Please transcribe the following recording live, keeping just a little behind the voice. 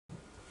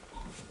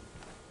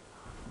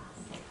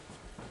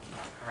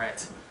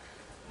Alright,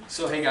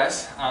 so hey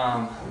guys,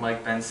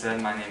 like Ben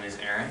said, my name is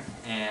Aaron,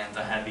 and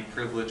I had the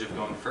privilege of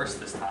going first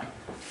this time.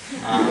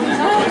 As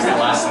opposed to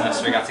last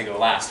semester, I got to go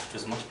last, which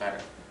was much better.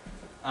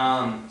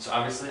 So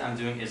obviously I'm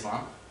doing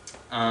Islam.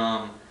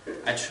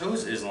 I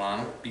chose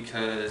Islam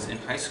because in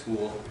high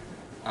school,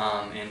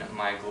 in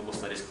my global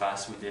studies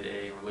class, we did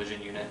a religion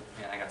unit,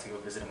 and I got to go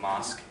visit a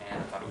mosque, and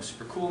I thought it was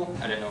super cool.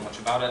 I didn't know much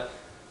about it,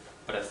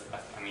 but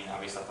I mean,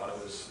 obviously I thought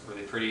it was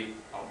really pretty.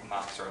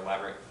 Mosques are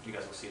elaborate. You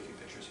guys will see a few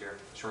pictures here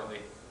shortly,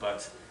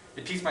 but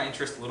it piqued my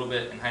interest a little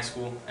bit in high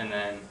school, and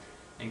then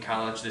in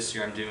college this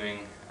year I'm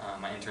doing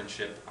my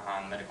internship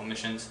on medical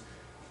missions,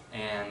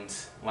 and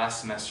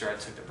last semester I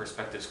took the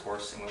perspectives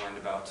course, and we learned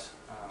about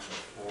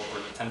the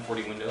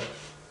 1040 window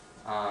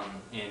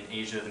in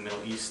Asia, the Middle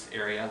East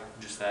area,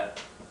 just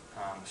that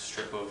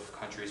strip of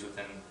countries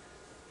within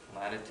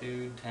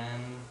latitude 10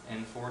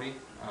 and 40,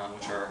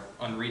 which are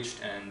unreached,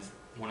 and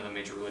one of the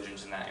major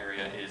religions in that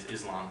area is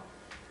Islam.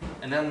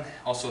 And then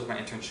also with my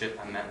internship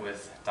I met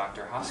with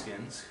Dr.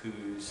 Hoskins,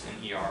 who's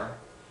an ER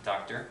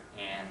doctor,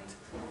 and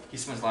he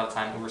spends a lot of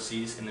time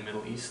overseas in the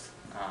Middle East,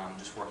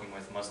 just working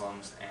with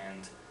Muslims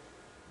and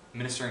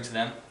ministering to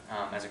them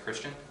as a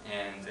Christian,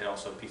 and it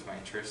also piqued my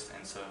interest,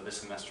 and so this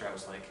semester I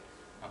was like,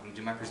 I'm going to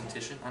do my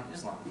presentation on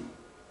Islam.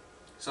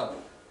 So,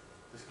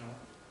 this gonna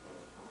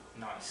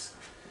work? Nice.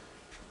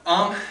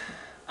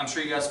 I'm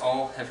sure you guys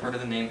all have heard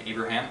of the name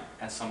Abraham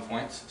at some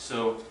point.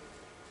 So,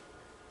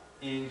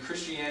 in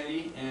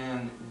Christianity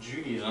and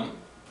Judaism,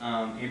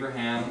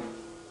 Abraham,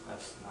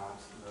 that's not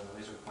the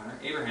laser pointer,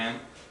 Abraham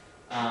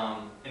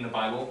in the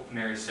Bible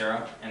marries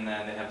Sarah, and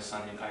then they have a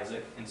son named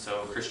Isaac, and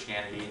so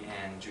Christianity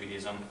and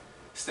Judaism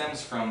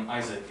stems from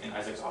Isaac and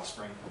Isaac's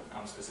offspring,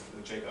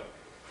 specifically Jacob.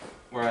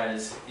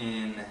 Whereas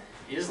in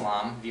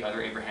Islam, the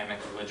other Abrahamic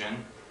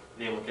religion,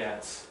 they look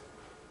at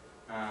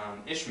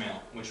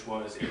Ishmael, which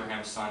was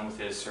Abraham's son with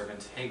his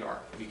servant Hagar,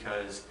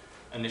 because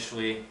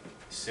initially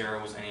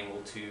Sarah was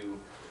unable to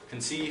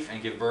conceive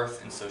and give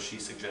birth, and so she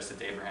suggested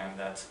to Abraham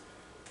that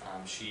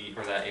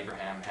that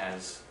Abraham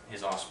has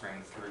his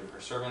offspring through her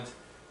servant,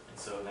 and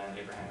so then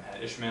Abraham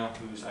had Ishmael,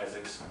 who's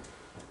Isaac's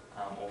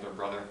older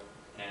brother,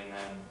 and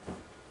then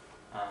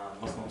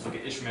Muslims look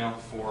at Ishmael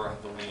for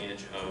the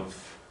lineage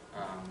of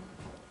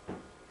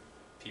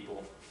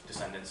people,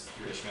 descendants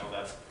through Ishmael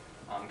that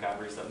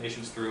God raised up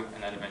nations through,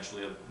 and then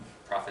eventually the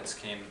prophets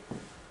came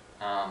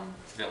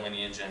to that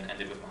lineage and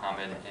ended with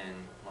Muhammad in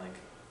like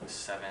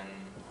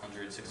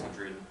 700,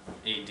 600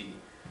 AD.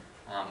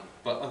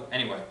 But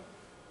anyway,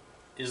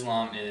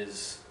 Islam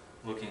is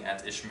looking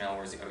at Ishmael,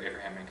 whereas the other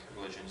Abrahamic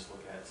religions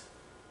look at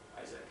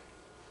Isaac.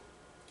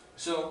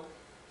 So,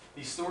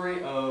 the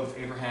story of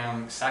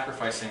Abraham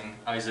sacrificing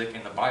Isaac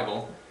in the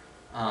Bible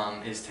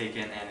is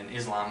taken, and in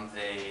Islam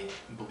they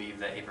believe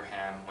that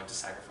Abraham went to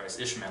sacrifice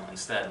Ishmael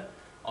instead.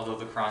 Although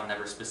the Quran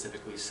never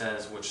specifically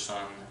says which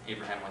son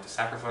Abraham went to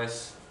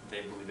sacrifice,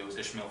 they believe it was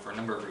Ishmael for a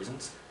number of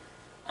reasons.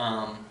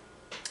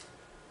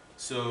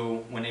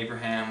 So when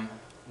Abraham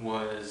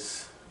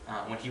was,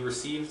 when he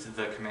received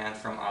the command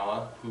from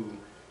Allah, who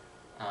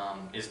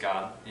is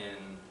God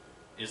in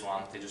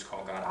Islam, they just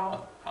call God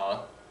Allah.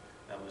 Allah.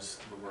 That was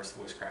the worst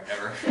voice crack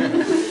ever.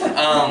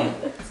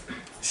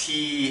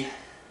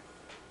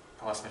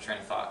 I lost my train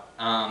of thought.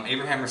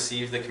 Abraham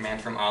received the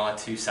command from Allah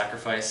to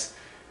sacrifice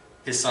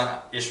his son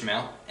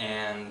Ishmael,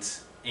 and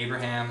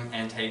Abraham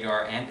and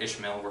Hagar and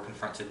Ishmael were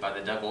confronted by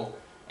the devil,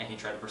 and he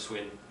tried to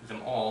persuade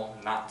them all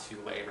not to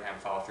let Abraham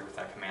follow through with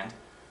that command.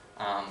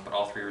 But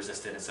all three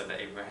resisted and said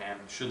that Abraham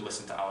should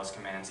listen to Allah's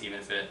commands, even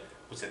if it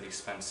was at the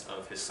expense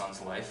of his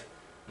son's life.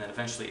 And then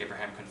eventually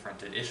Abraham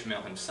confronted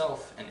Ishmael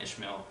himself, and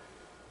Ishmael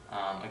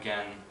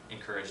again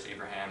encouraged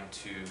Abraham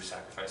to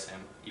sacrifice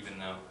him, even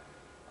though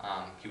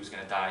he was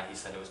going to die. He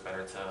said it was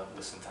better to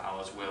listen to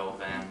Allah's will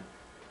than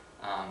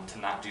to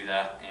not do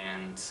that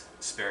and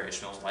spare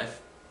Ishmael's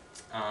life.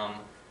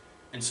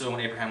 And so when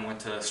Abraham went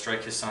to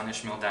strike his son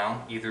Ishmael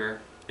down,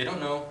 they don't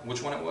know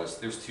which one it was.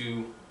 There's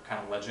two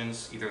kind of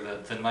legends.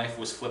 Either the knife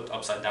was flipped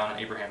upside down in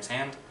Abraham's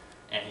hand,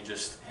 and he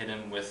just hit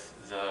him with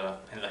the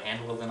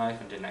handle of the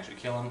knife and didn't actually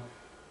kill him,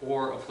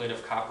 or a plate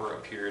of copper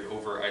appeared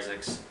over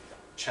Isaac's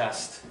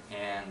chest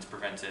and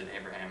prevented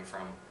Abraham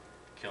from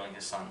killing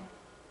his son.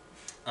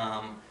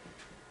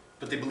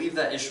 But they believe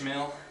that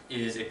Ishmael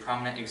is a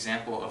prominent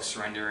example of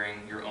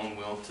surrendering your own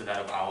will to that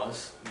of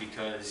Allah's,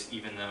 because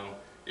even though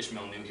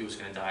Ishmael knew he was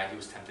going to die, he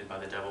was tempted by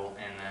the devil,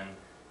 and then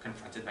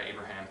confronted by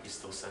Abraham, he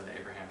still said that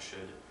Abraham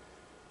should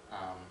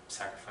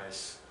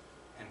sacrifice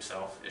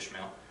himself,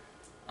 Ishmael,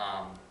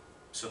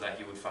 so that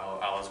he would follow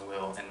Allah's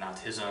will and not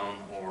his own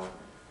or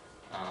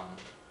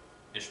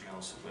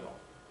Ishmael's will.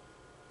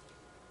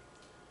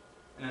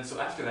 And then so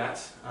after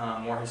that,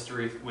 more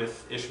history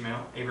with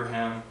Ishmael.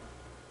 Abraham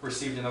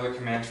received another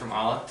command from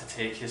Allah to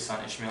take his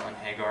son Ishmael and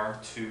Hagar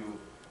to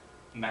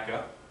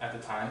Mecca at the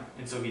time,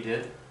 and so he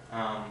did,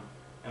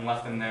 and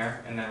left them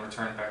there, and then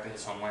returned back to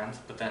his homeland.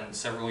 But then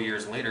several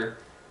years later,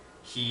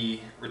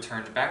 he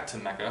returned back to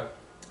Mecca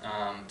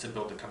to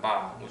build the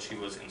Kaaba, which he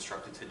was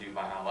instructed to do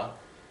by Allah,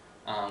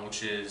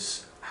 which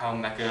is how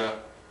Mecca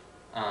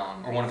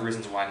or one of the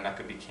reasons why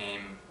Mecca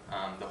became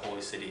the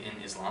holy city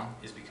in Islam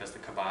is because the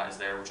Kaaba is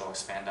there, which I'll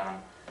expand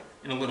on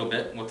in a little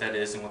bit, what that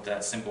is and what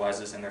that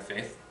symbolizes in their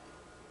faith.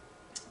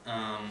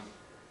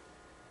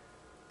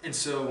 And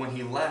so when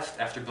he left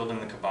after building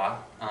the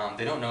Kaaba,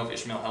 they don't know if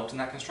Ishmael helped in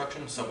that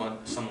construction.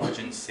 Some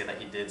legends say that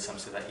he did, some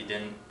say that he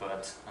didn't,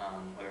 but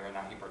whether or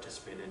not he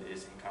participated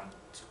is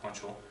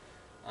inconsequential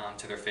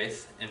to their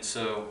faith. And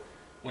so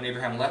when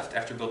Abraham left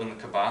after building the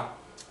Kaaba,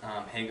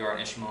 Hagar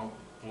and Ishmael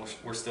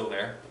were still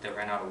there, but they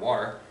ran out of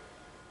water.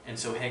 And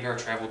so Hagar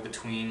traveled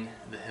between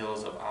the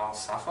hills of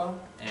Al-Safa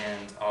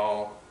and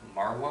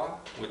Al-Marwa,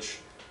 which,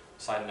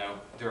 side note,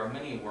 there are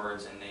many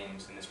words and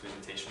names in this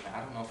presentation that I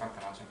don't know if I'm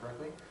pronouncing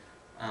correctly.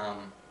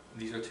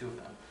 These are two of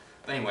them.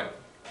 But anyway,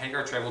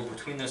 Hagar traveled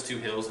between those two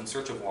hills in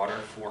search of water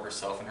for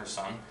herself and her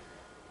son,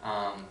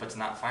 but did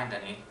not find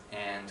any.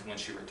 And when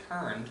she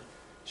returned,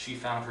 she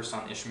found her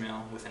son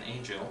Ishmael with an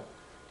angel,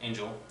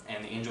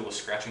 and the angel was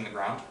scratching the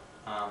ground.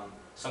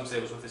 Some say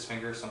it was with his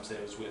finger, some say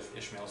it was with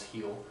Ishmael's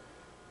heel.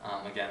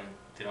 Again,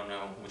 they don't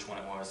know which one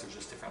it was. There's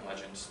just different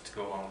legends to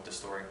go along with the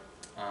story.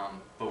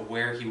 But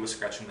where he was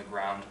scratching the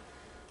ground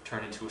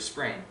turned into a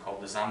spring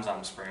called the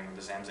Zamzam spring, or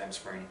the Zamzam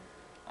spring,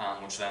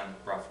 which then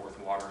brought forth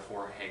water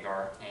for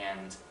Hagar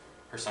and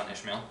her son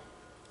Ishmael.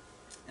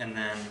 And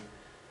then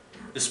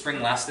the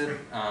spring lasted.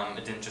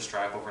 It didn't just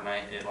dry up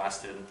overnight. It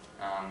lasted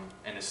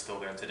and is still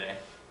there today.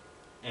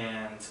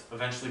 And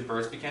eventually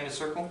birds began to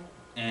circle,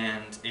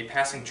 and a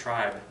passing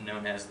tribe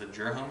known as the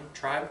Jurhum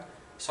tribe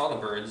saw the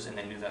birds, and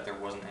they knew that there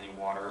wasn't any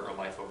water or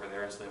life over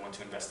there, and so they went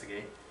to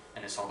investigate.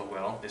 And they saw the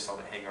well. They saw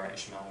that Hagar and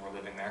Ishmael were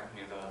living there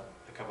near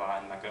the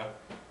Kaaba in Mecca,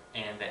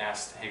 and they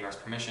asked Hagar's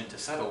permission to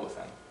settle with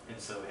them. And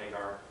so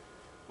Hagar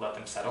let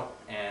them settle,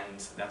 and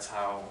that's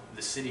how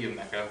the city of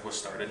Mecca was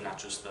started, not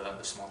just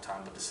the small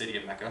town, but the city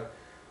of Mecca,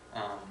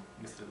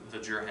 with the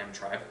Jurhum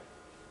tribe.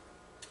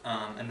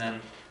 And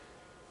then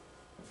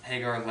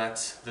Hagar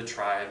let the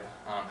tribe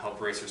help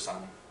raise her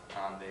son.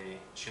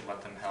 She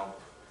let them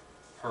help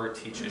her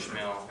teach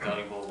Ishmael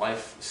valuable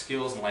life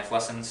skills and life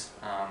lessons,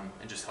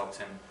 and just helped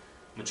him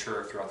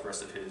mature throughout the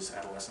rest of his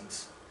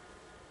adolescence.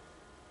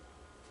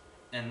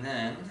 And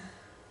then,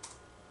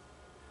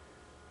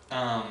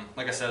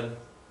 like I said,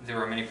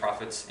 there are many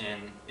prophets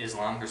in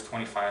Islam. There's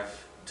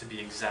 25 to be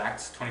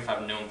exact,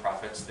 25 known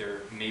prophets.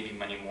 There may be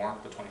many more,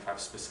 but 25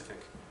 specific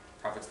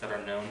prophets that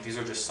are known. These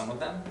are just some of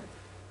them.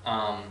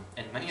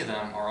 And many of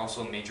them are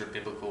also major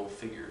biblical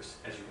figures.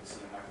 As you can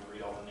see, I'm not going to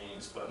read all the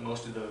names, but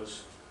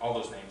all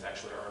those names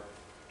actually are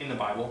in the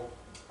Bible.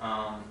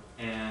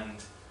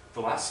 And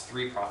the last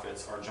three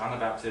prophets are John the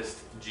Baptist,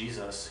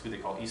 Jesus, who they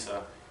call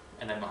Isa,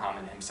 and then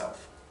Muhammad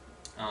himself.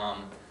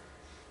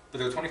 But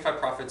there are 25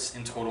 prophets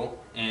in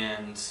total,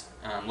 and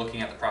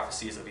looking at the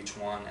prophecies of each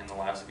one and the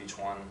lives of each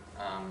one,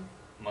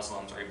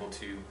 Muslims are able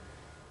to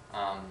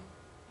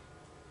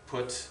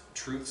put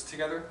truths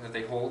together that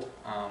they hold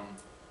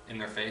in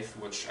their faith,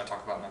 which I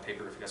talk about in my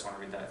paper. If you guys want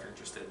to read that, if you're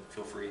interested,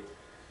 feel free.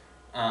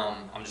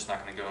 I'm just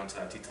not going to go into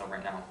that detail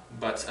right now.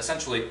 But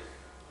essentially,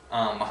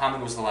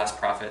 Muhammad was the last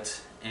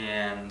prophet,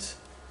 and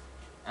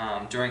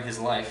during his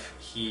life,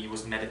 he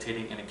was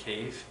meditating in a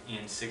cave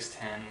in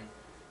 610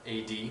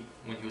 AD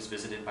when he was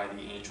visited by the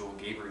angel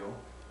Gabriel,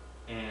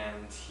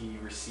 and he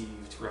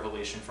received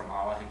revelation from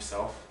Allah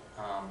himself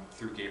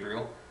through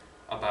Gabriel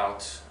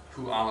about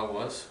who Allah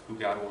was, who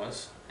God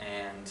was,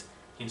 and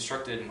he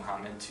instructed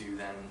Muhammad to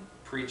then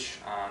preach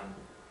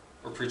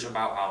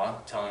about Allah,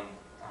 telling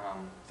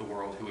the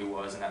world who he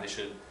was and that they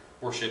should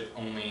worship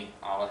only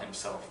Allah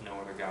himself, no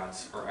other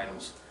gods or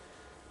idols.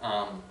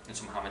 And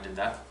so Muhammad did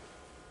that.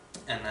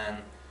 And then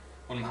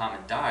when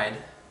Muhammad died,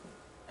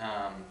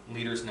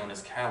 leaders known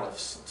as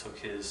caliphs took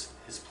his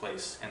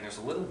place. And there's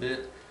a little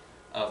bit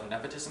of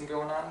nepotism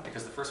going on,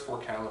 because the first four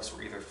caliphs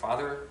were either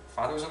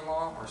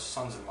fathers-in-law or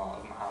sons-in-law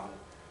of Muhammad.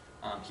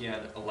 He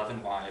had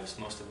 11 wives,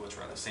 most of which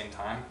were at the same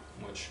time,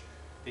 which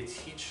they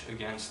teach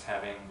against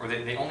having, or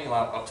they only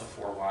allow up to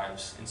 4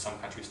 wives in some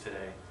countries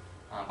today.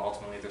 But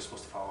ultimately, they're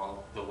supposed to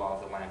follow the law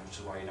of the land, which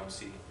is why you don't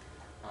see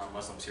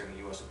Muslims here in the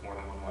U.S. with more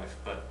than one wife.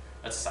 But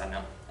that's a side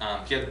note.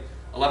 He had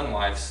 11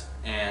 wives,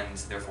 and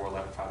therefore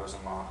 11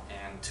 fathers-in-law,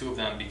 and 2 of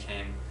them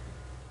became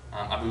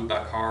Abu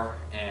Bakr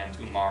and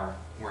Umar,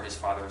 were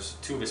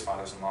two of his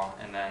fathers-in-law,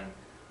 and then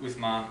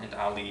Uthman and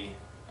Ali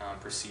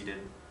preceded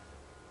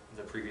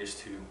the previous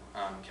 2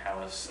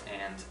 caliphs,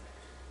 and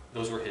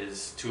those were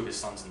 2 of his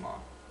sons-in-law.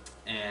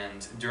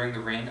 And during the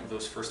reign of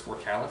those first 4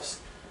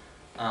 caliphs,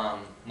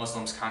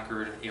 Muslims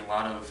conquered a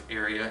lot of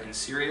area in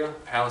Syria,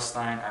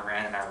 Palestine,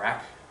 Iran, and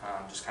Iraq,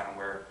 just kind of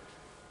where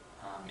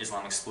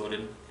Islam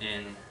exploded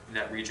in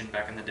that region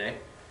back in the day.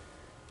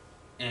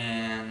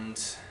 And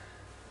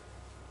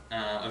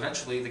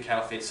eventually the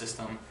caliphate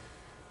system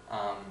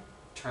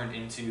turned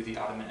into the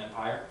Ottoman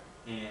Empire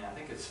in, I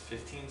think it's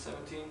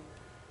 1517.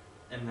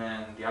 And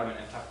then the Ottoman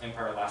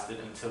Empire lasted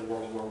until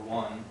World War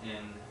I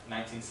in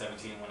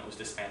 1917, when it was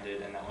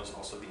disbanded, and that was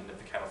also the end of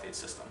the caliphate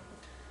system.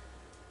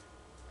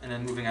 And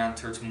then moving on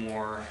towards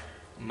more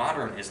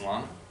modern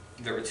Islam,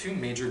 there are 2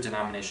 major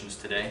denominations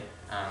today.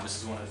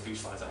 This is one of the few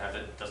slides I have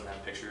that doesn't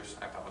have pictures.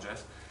 I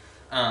apologize.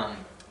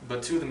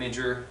 But two of the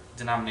major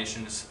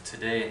denominations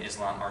today in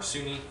Islam are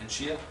Sunni and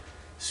Shia.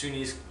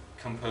 Sunnis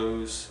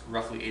compose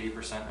roughly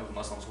 80% of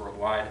Muslims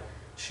worldwide,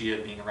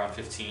 Shia being around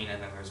 15,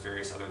 and then there's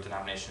various other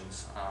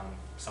denominations,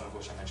 some of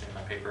which I mentioned in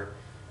my paper,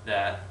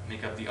 that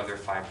make up the other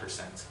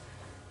 5%.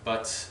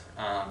 But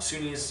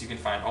Sunnis you can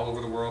find all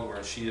over the world,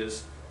 whereas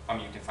Shias,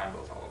 you can find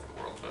both all over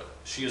the world, but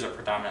Shias are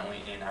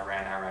predominantly in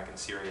Iran, Iraq, and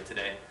Syria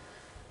today,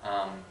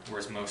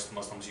 whereas most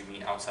Muslims you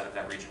meet outside of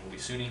that region will be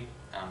Sunni.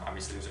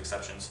 Obviously there's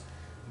exceptions.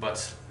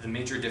 But the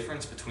major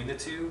difference between the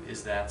two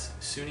is that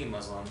Sunni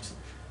Muslims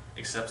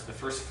accept the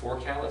first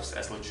 4 caliphs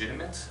as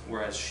legitimate,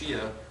 whereas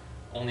Shia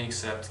only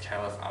accept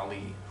Caliph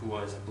Ali, who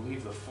was, I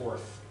believe, the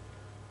fourth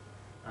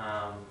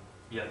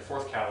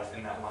caliph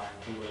in that line,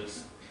 who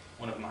was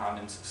one of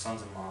Muhammad's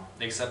sons-in-law.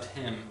 They accept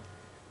him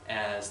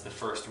as the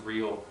first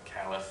real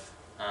caliph,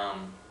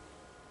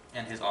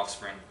 and his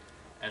offspring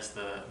as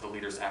the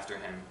leaders after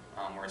him,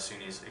 whereas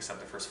Sunnis accept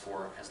the first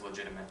 4 as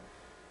legitimate.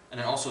 And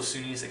then also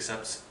Sunnis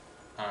accept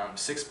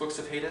 6 books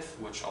of hadith,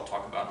 which I'll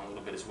talk about in a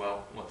little bit as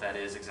well, what that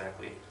is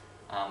exactly,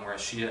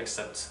 whereas Shia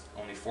accepts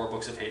only 4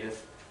 books of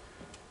hadith.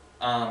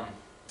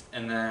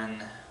 And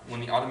then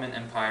when the Ottoman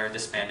Empire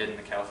disbanded and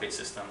the caliphate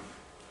system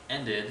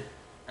ended,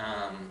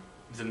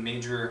 the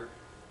major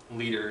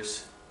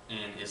leaders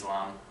in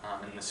Islam,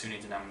 in the Sunni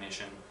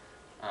denomination,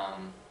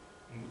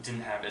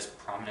 didn't have as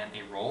prominent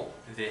a role.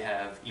 They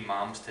have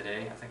imams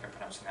today, I think I'm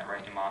pronouncing that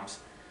right, imams,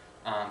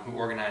 who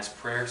organize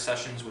prayer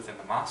sessions within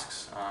the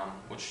mosques,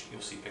 which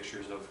you'll see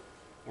pictures of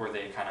where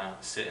they kind of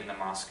sit in the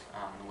mosque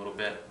in a little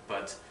bit,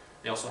 but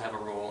they also have a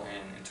role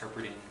in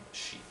interpreting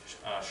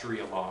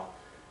Sharia law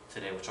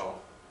today, which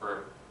I'll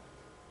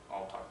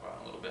talk about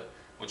in a little bit,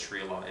 what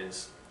Sharia law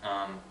is.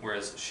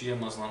 Whereas Shia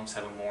Muslims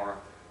have more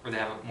of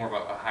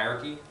a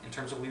hierarchy in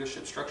terms of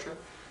leadership structure,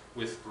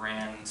 with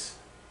grand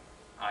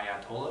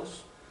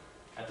ayatollahs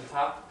at the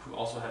top, who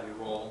also have a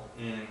role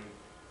in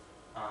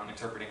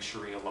interpreting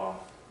Sharia law.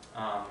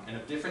 And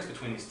the difference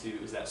between these two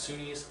is that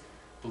Sunnis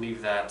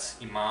believe that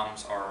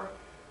imams are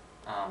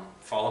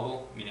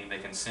fallible, meaning they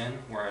can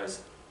sin,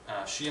 whereas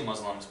Shia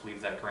Muslims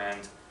believe that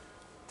grand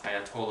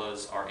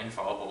ayatollahs are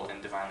infallible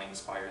and divinely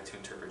inspired to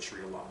interpret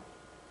Sharia law.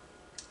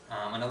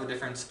 Another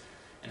difference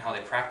in how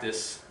they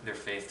practice their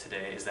faith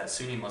today is that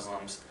Sunni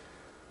Muslims,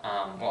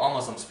 all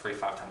Muslims pray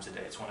 5 times a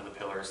day. It's one of the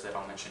pillars that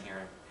I'll mention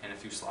here in a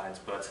few slides,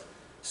 but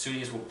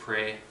Sunnis will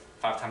pray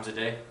 5 times a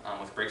day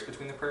with breaks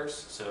between the prayers,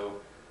 so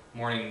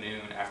morning,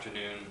 noon,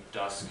 afternoon,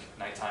 dusk,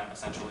 nighttime,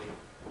 essentially.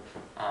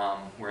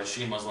 Whereas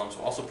Shia Muslims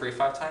will also pray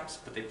 5 times,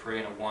 but they pray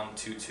in a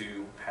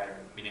 1-2-2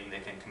 pattern, meaning they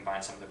can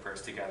combine some of the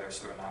prayers together,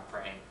 so they're not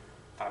praying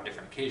 5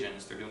 different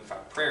occasions. They're doing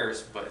 5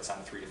 prayers, but it's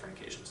on 3 different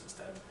occasions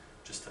instead,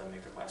 just to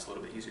make their lives a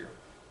little bit easier.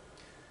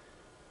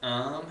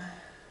 Moving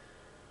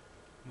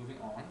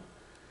on.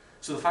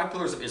 So the 5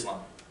 pillars of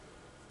Islam.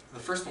 The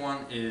first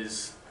one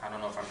is, I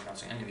don't know if I'm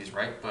pronouncing any of these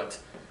right, but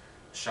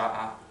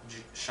Shahada,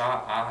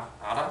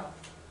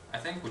 I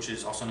think, which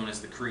is also known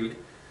as the Creed,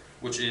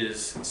 which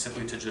is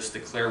simply to just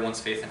declare one's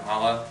faith in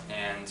Allah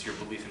and your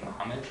belief in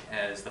Muhammad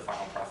as the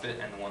final prophet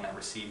and the one that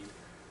received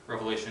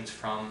revelations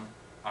from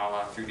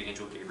Allah through the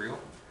angel Gabriel.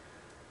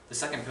 The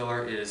second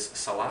pillar is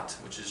Salat,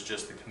 which is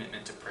just the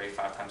commitment to pray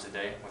 5 times a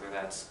day, whether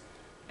that's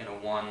in a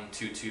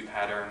 1-2-2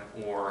 pattern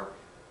or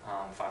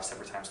 5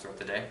 separate times throughout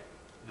the day.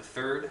 The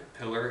third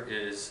pillar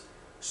is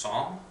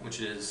Sawm, which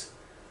is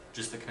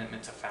just the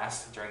commitment to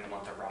fast during the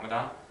month of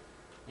Ramadan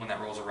when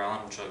that rolls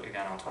around, which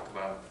again I'll talk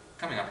about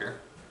coming up here.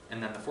 And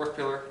then the fourth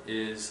pillar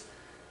is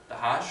the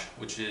Hajj,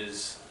 which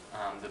is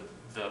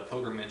the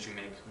pilgrimage you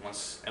make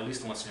at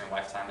least once in your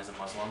lifetime as a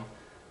Muslim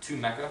to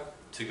Mecca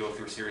to go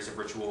through a series of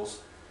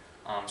rituals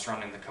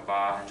surrounding the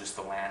Kaaba and just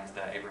the land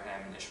that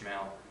Abraham and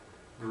Ishmael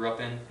grew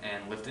up in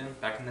and lived in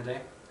back in the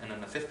day. And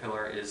then the fifth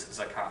pillar is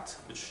Zakat,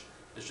 which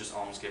is just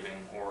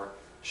almsgiving or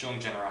showing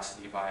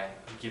generosity by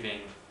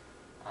giving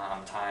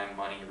time,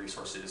 money,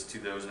 resources to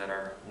those that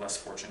are less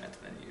fortunate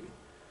than you.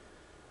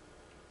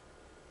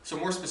 So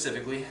more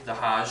specifically, the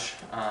Hajj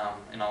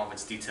and all of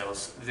its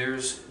details,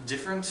 there's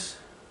different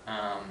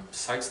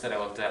sites that I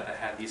looked at that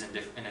had these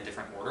in a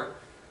different order.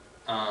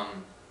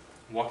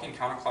 Walking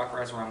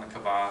counterclockwise around the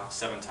Kaaba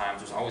 7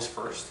 times was always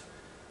first,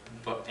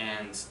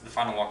 and the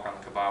final walk around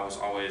the Kaaba was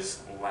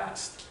always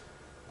last.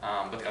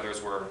 But the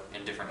others were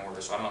in different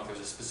orders, so I don't know if there's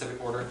a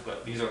specific order,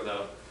 but these are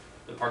the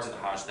parts of the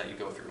Hajj that you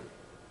go through.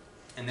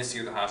 And this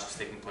year the Hajj is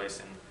taking place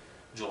in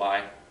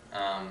July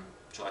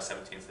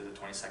 17th to the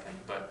 22nd.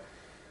 But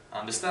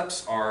the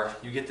steps are,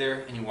 you get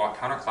there and you walk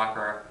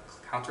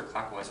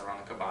counterclockwise around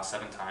the Kaaba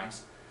 7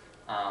 times.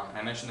 And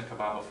I mentioned the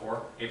Kaaba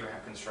before. Abraham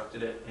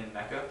constructed it in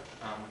Mecca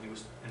when he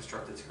was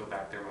instructed to go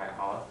back there by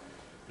Allah.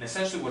 And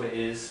essentially what it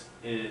is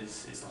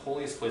it's the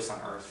holiest place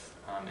on earth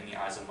in the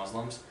eyes of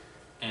Muslims.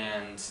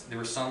 And there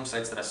were some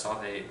sites that I saw,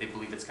 they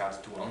believe it's God's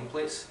dwelling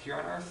place here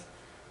on earth.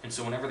 And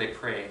so whenever they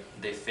pray,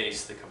 they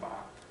face the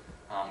Kaaba.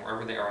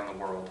 Wherever they are in the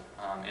world,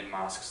 in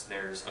mosques,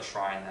 there's a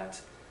shrine that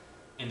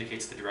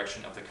indicates the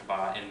direction of the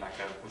Kaaba in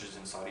Mecca, which is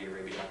in Saudi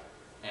Arabia.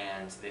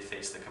 and they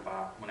face the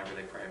Kaaba whenever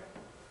they pray.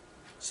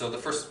 So the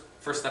first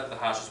step of the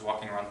Hajj is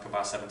walking around the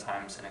Kaaba 7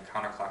 times in a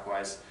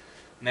counterclockwise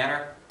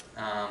manner.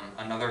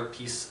 Another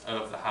piece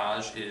of the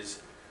Hajj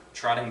is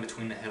trotting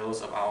between the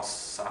hills of Al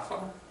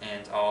Safa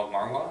and Al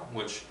Marwa,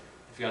 which,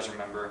 if you guys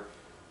remember,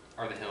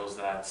 are the hills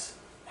that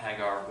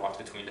Hagar walked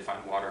between to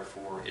find water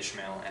for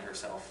Ishmael and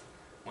herself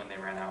when they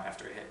ran out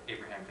after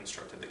Abraham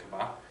constructed the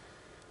Kaaba.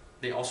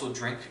 They also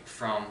drink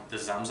from the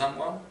Zamzam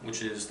well,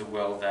 which is the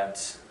well that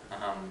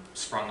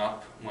sprung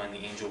up when the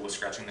angel was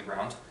scratching the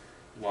ground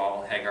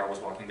while Hagar was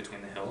walking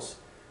between the hills.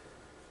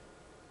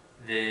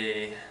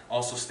 They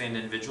also stand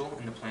in vigil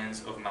in the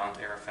plains of Mount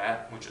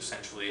Arafat, which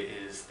essentially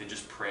is they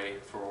just pray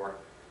for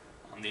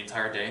the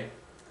entire day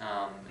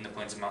in the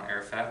plains of Mount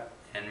Arafat.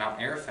 And Mount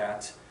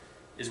Arafat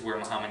is where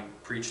Muhammad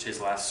preached his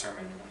last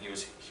sermon when he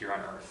was here on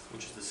earth,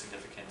 which is the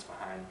significance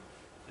behind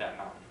that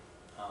mountain.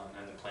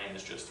 And the plain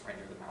is just right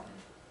near the mountain.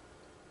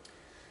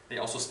 They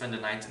also spend the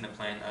night in the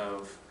plain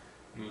of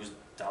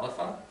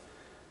Muzdalifah.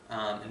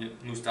 And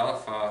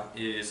Muzdalifah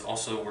is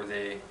also where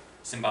they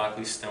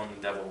symbolically stone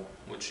the devil,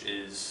 which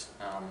is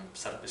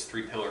set up as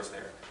 3 pillars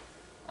there.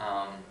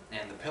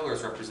 And the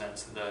pillars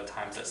represent the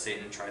times that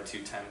Satan tried to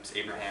tempt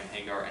Abraham,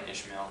 Hagar, and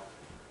Ishmael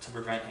to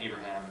prevent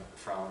Abraham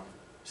from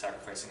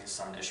sacrificing his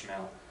son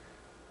Ishmael.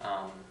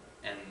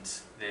 And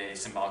they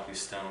symbolically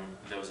stone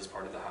those as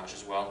part of the Hajj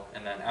as well.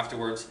 And then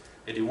afterwards,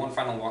 they do one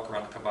final walk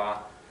around the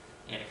Kaaba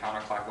in a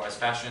counterclockwise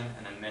fashion,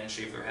 and then men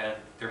shave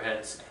their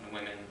heads, and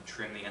women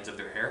trim the ends of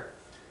their hair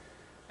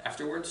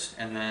afterwards.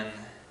 And then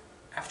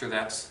after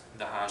that,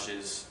 the Hajj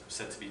is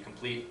said to be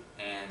complete,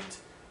 and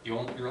you're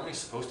only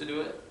supposed to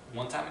do it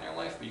one time in your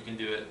life, but you can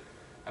do it,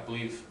 I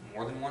believe,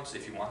 more than once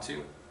if you want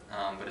to,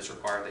 but it's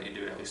required that you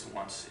do it at least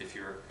once if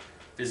you're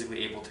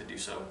physically able to do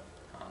so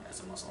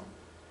as a Muslim.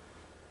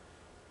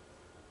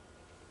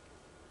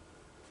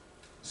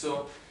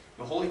 So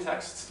the holy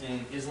texts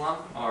in Islam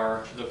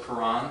are the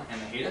Quran and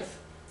the Hadith.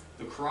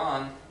 The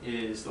Quran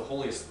is the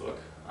holiest book.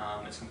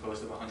 It's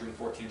composed of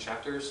 114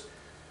 chapters,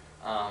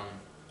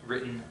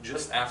 written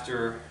just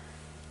after,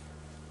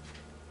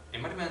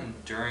 it might have been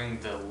during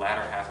the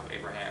latter half of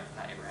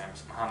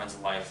Muhammad's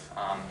life,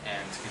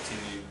 and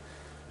continued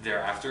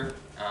thereafter.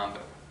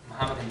 But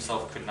Muhammad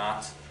himself could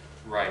not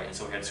write, and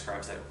so he had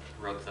scribes that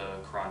wrote the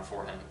Quran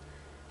for him.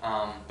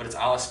 But it's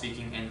Allah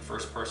speaking in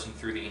first person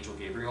through the angel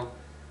Gabriel,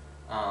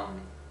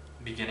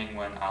 beginning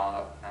when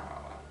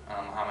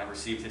Muhammad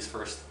received his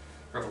first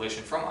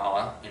revelation from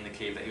Allah in the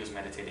cave that he was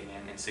meditating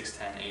in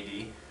 610 AD,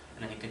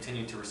 and then he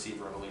continued to receive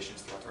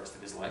revelations throughout the rest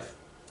of his life.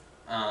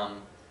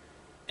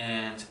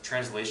 And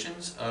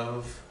translations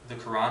of the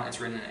Quran, it's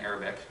written in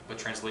Arabic, but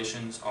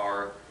translations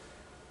are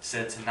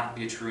said to not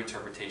be a true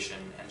interpretation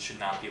and should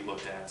not be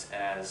looked at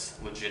as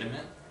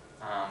legitimate,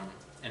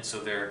 and so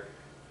they're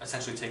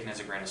essentially taken as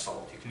a grain of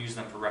salt. You can use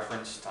them for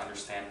reference to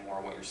understand more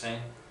what you're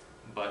saying,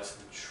 but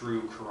the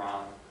true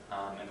Quran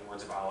and the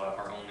words of Allah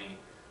are only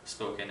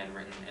spoken and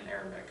written in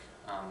Arabic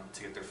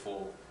to get their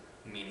full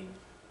meaning.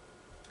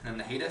 And then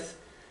the Hadith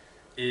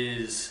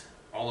is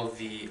all of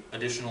the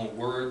additional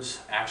words,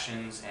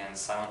 actions, and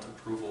silent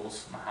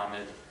approvals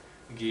Muhammad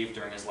gave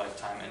during his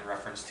lifetime in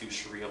reference to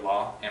Sharia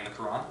law and the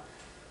Quran,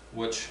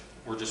 which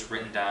were just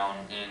written down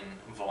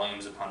in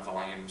volumes upon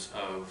volumes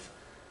of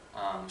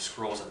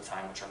scrolls at the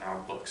time, which are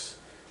now books.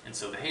 And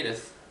so the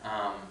Hadith,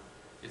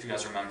 if you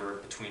guys remember,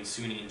 between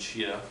Sunni and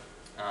Shia,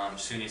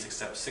 Sunnis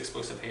accept 6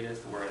 books of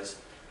Hadith, whereas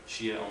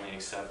Shia only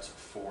accept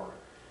 4.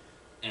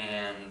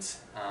 And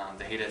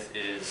the Hadith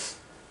is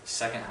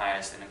second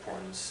highest in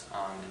importance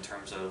in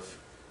terms of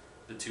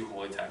the 2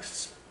 holy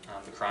texts,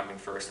 the Quran being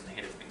first and the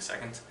Hadith being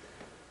second.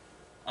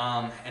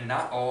 And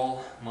not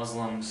all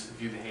Muslims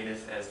view the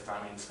Hadith as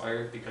divinely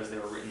inspired because they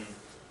were written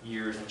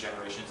years and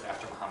generations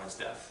after Muhammad's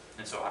death.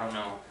 And so I don't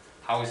know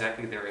how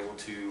exactly they're able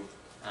to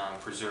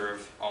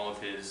preserve all of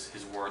his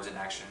words and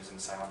actions and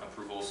silent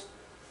approvals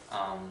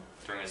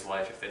during his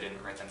life if they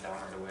didn't write them down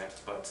right away.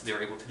 But they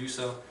were able to do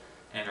so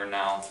and are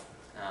now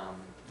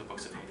the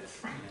books of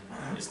Hadith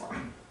in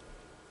Islam.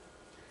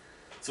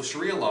 So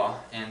Sharia law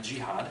and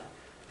jihad,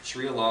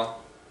 Sharia law,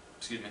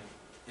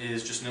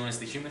 is just known as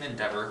the human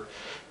endeavor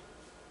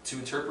to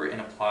interpret and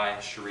apply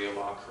Sharia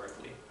law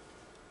correctly.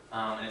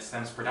 And it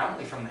stems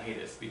predominantly from the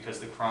Hadith because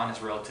the Quran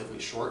is relatively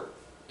short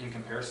in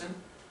comparison.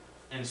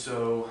 And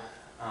so,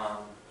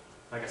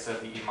 like I said,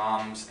 the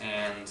imams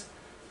and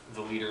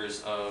the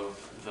leaders of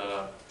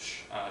the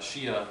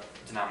Shia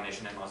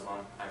denomination in Muslim,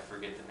 I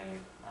forget the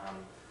name,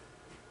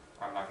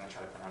 or I'm not going to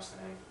try to pronounce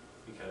the name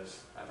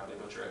because I probably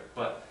butcher it,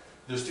 but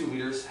those 2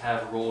 leaders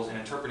have roles in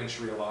interpreting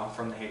Sharia law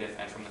from the Hadith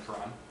and from the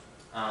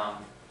Quran.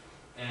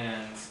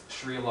 And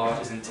Sharia law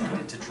is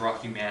intended to draw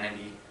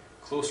humanity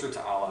closer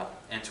to Allah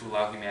and to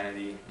allow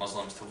humanity,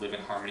 Muslims, to live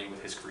in harmony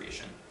with His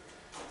creation.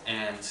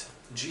 And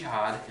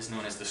jihad is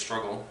known as the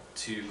struggle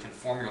to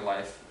conform your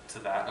life to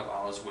that of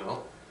Allah's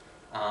will,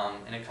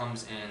 and it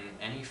comes in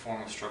any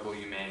form of struggle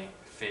you may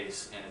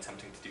face in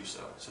attempting to do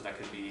so. So that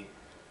could be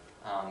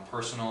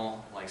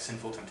personal, like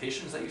sinful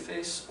temptations that you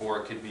face, or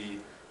it could be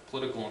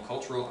political and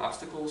cultural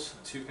obstacles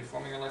to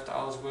conforming your life to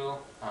Allah's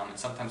will, and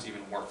sometimes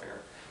even warfare.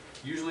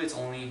 Usually it's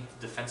only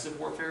defensive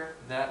warfare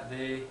that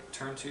they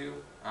turn to,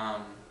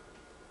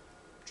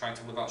 trying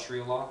to live out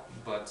Sharia law,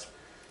 but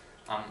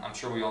I'm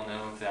sure we all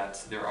know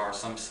that there are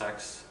some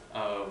sects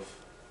of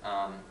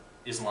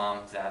Islam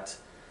that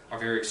are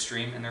very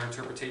extreme in their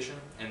interpretation,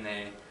 and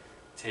they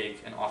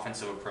take an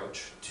offensive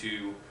approach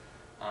to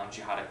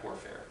jihadic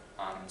warfare.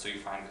 And so you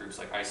find groups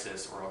like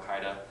ISIS or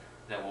Al-Qaeda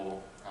that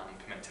will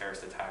commit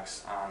terrorist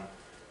attacks on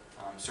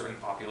certain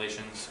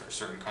populations or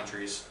certain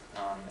countries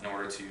in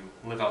order to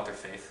live out their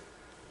faith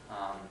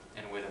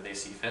in a way that they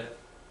see fit.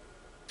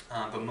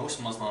 But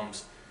most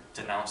Muslims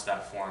denounce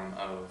that form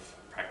of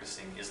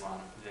practicing Islam.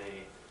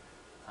 They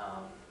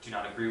do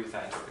not agree with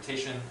that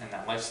interpretation and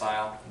that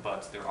lifestyle,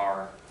 but there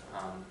are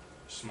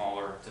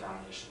smaller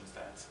denominations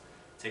that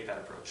take that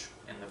approach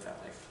and live that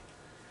life.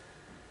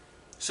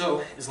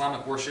 So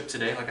Islamic worship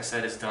today, like I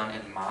said, is done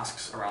in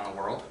mosques around the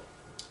world.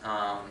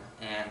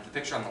 And the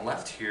picture on the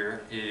left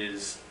here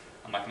is,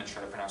 I'm not going to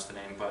try to pronounce the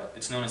name, but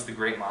it's known as the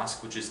Great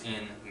Mosque, which is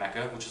in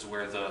Mecca, which is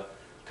where the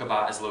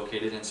Kaaba is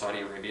located in Saudi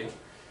Arabia.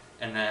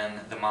 And then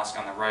the mosque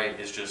on the right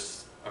is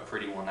just a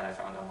pretty one that I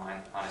found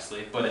online,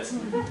 honestly. But it's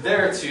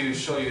there to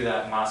show you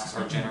that mosques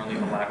are generally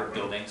elaborate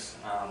buildings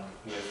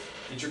with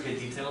intricate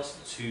details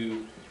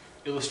to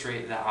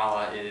illustrate that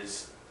Allah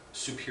is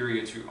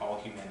superior to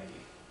all humanity.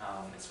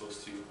 It's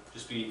supposed to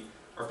just be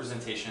a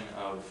representation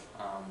of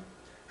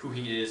who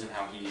He is and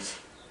how He's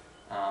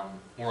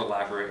more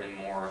elaborate and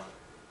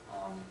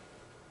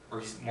or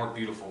He's more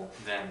beautiful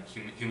than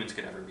humans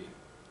could ever be.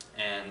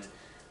 And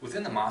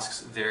within the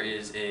mosques there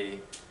is a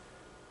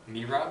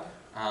mihrab,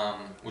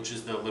 which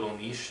is the little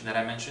niche that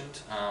I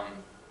mentioned,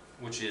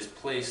 which is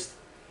placed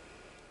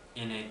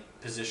in a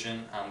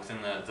position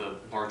within the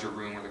larger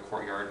room or the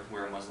courtyard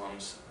where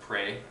Muslims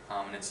pray,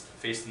 and it's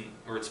placed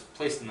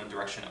in the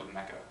direction of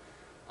Mecca,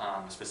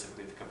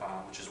 specifically the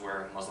Kaaba, which is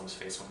where Muslims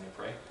face when they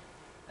pray.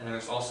 And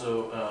there's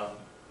also a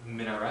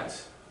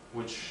minaret,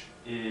 which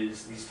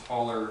is these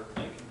taller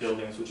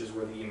buildings, which is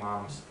where the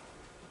imams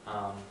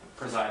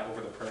preside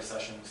over the prayer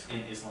sessions in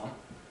Islam.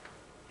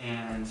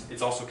 And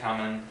it's also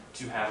common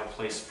to have a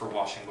place for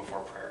washing before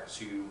prayer.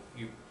 So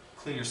you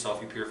clean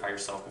yourself, you purify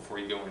yourself before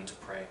you go in to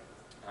pray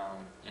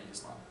in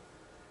Islam.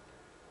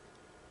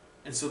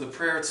 And so the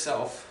prayer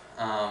itself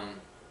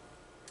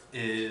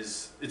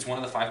it's one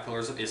of the 5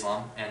 pillars of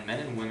Islam, and men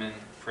and women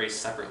pray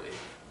separately.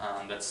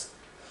 That's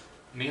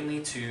mainly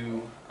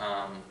to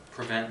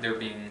prevent there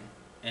being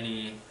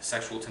any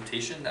sexual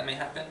temptation that may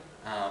happen,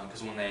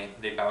 because when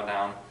they bow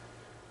down,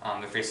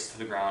 their faces to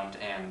the ground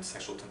and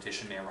sexual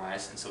temptation may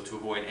arise, and so to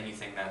avoid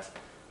anything that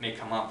may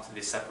come up,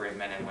 they separate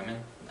men and women,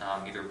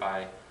 either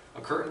by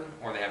a curtain,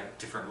 or they have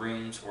different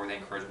rooms, or they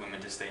encourage women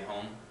to stay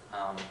home,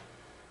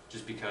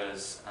 just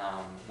because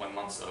when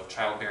months of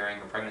childbearing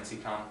or pregnancy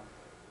come,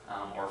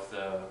 or if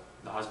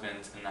the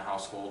husband in the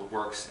household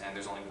works and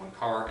there's only one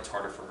car, it's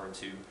harder for her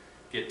to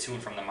get to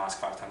and from the mosque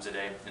 5 times a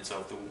day, and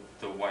so if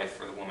the wife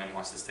or the woman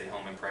wants to stay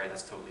home and pray,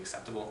 that's totally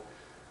acceptable.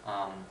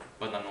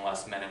 But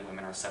nonetheless, men and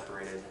women are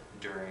separated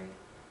during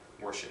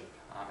worship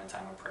and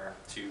time of prayer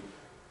to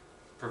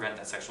prevent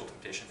that sexual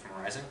temptation from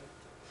arising.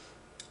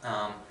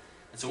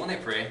 And so when they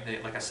pray,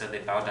 like I said, they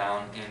bow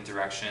down in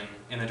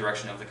the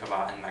direction of the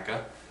Kaaba in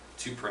Mecca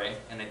to pray,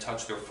 and they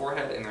touch their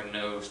forehead and their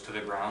nose to the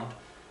ground.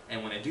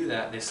 And when they do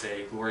that, they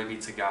say, "Glory be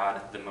to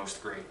God, the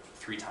Most Great,"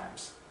 3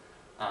 times.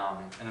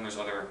 And then there's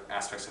other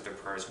aspects of their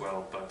prayer as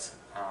well, but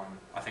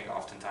I think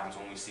oftentimes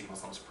when we see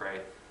Muslims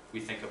pray, we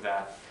think of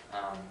that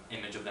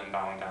image of them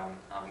bowing down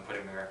and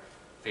putting their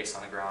face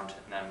on the ground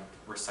and then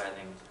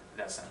reciting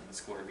that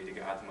sentence, "Glory be to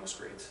God, the Most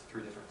Great,"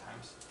 3 different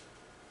times.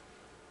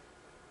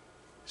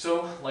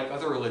 So, like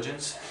other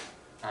religions,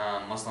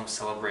 Muslims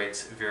celebrate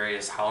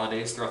various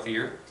holidays throughout the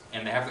year,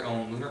 and they have their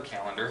own lunar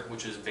calendar,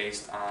 which is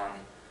based on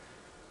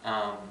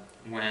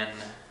when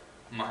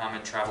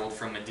Muhammad traveled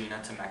from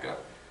Medina to Mecca.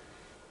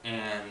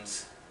 And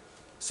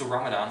so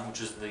Ramadan,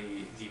 which is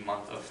the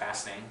month of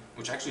fasting,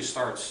 which actually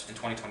starts in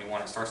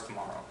 2021, it starts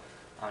tomorrow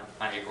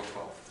on April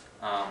 12th.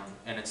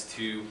 And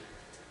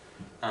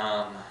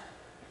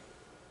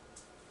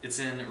it's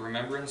in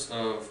remembrance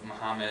of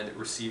Muhammad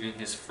receiving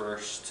his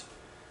first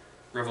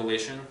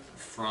revelation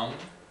from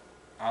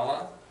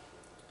Allah,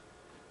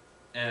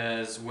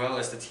 as well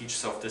as to teach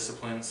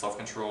self-discipline,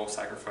 self-control,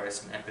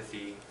 sacrifice, and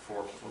empathy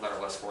for people that are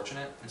less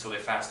fortunate. And so they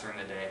fast during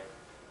the day,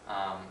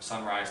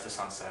 sunrise to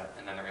sunset,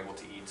 and then they're able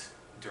to eat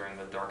during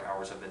the dark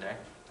hours of the day,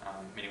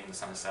 meaning when the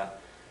sun is set.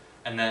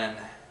 And then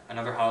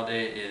another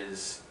holiday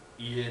is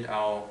Eid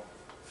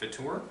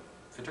al-Fitr,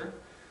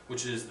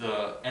 which is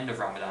the end of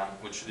Ramadan,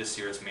 which this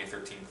year it's May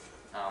 13th,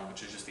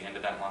 which is just the end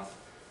of that month.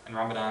 And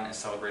Ramadan is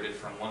celebrated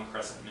from one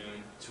crescent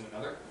moon to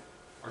another,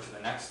 or to the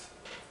next.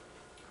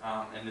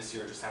 And this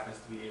year it just happens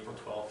to be April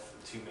 12th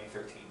to May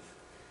 13th.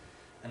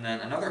 And then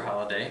another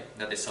holiday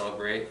that they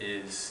celebrate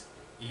is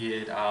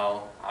Eid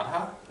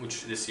al-Adha,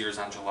 which this year is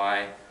on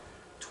July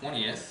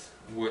 20th,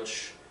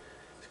 which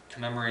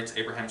commemorates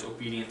Abraham's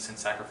obedience in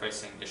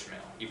sacrificing Ishmael,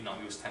 even though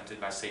he was tempted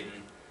by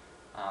Satan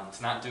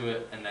to not do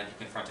it, and then he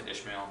confronted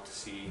Ishmael to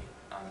see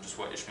just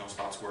what Ishmael's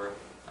thoughts were,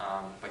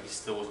 but he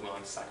still was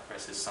willing to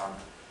sacrifice his son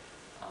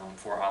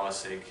for Allah's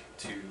sake,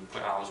 to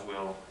put Allah's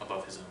will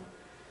above his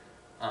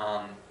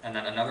own. And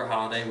then another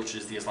holiday, which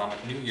is the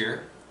Islamic New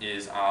Year,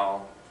 is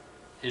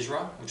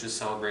Al-Hijra, which is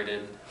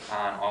celebrated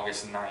on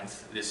August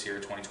 9th this year,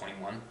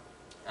 2021.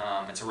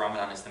 It's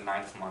Ramadan is the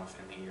 9th month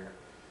in the year.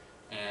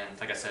 And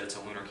like I said, it's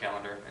a lunar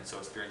calendar, and so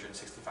it's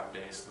 365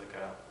 days,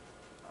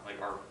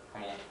 like our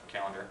normal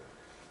calendar.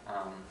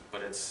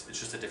 But it's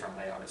just a different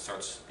layout. It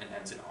starts and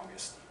ends in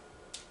August.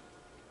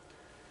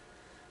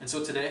 And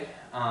so today,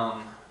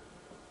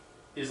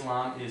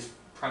 Islam is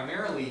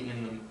primarily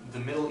in the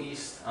Middle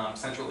East,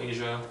 Central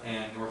Asia,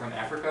 and Northern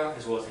Africa,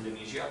 as well as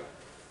Indonesia.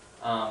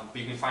 But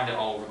you can find it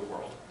all over the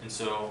world. And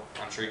so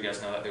I'm sure you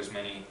guys know that there's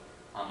many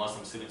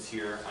Muslim students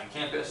here on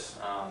campus.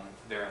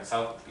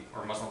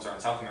 Muslims are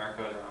in South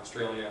America, they're in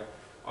Australia,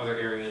 other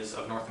areas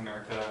of North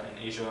America and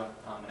Asia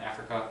and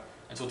Africa.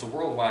 And so it's a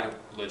worldwide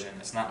religion.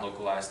 It's not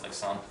localized like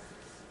some,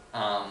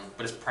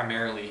 but it's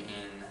primarily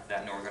in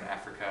that Northern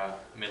Africa,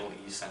 Middle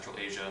East, Central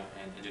Asia,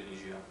 and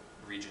Indonesia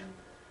region.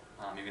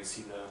 You can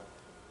see the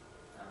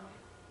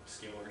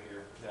scale over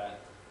here.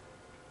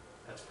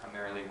 That's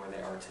primarily where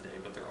they are today,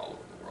 but they're all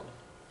over the world.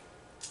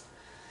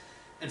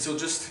 And so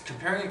just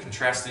comparing and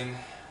contrasting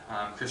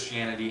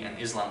Christianity and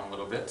Islam a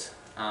little bit,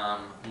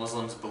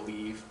 Muslims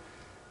believe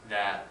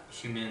that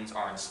humans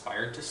are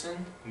inspired to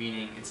sin,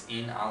 meaning it's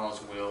in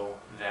Allah's will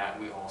that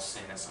we all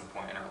sin at some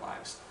point in our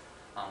lives.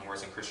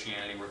 Whereas in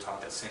Christianity, we're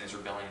taught that sin is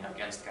rebellion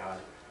against God.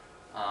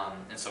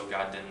 And so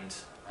God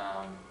didn't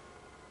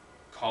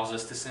cause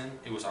us to sin.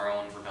 It was our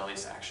own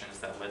rebellious actions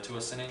that led to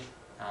us sinning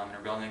and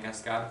rebelling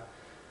against God.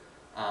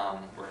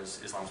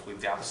 Whereas Islam's believe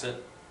the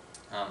opposite.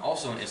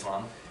 Also in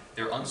Islam,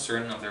 they're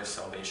uncertain of their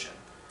salvation.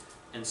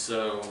 And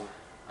so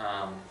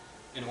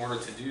in order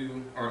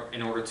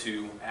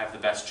to have the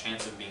best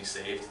chance of being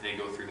saved, they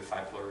go through the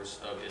 5 pillars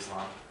of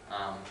Islam,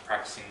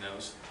 practicing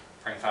those,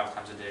 praying 5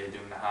 times a day,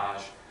 doing the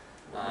Hajj,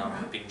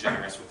 being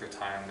generous with their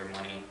time, their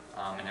money,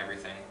 and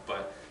everything.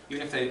 But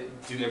even if they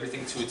do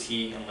everything to a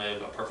T and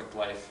live a perfect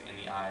life in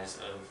the eyes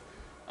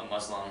of a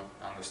Muslim,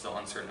 they're still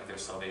uncertain of their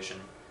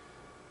salvation.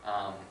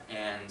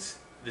 And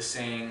the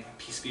saying,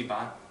 peace be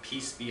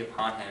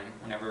upon him,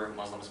 whenever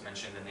Muslims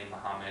mention the name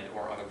Muhammad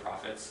or other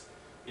prophets,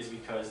 is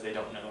because they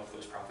don't know if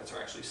those prophets are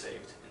actually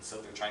saved. And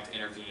so they're trying to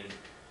intervene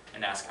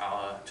and ask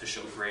Allah to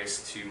show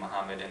grace to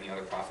Muhammad and the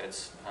other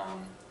prophets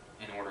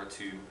in order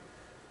to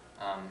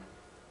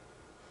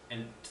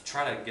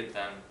try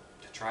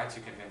to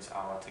convince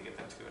Allah to get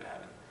them to go to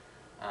heaven,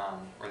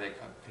 or they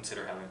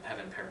consider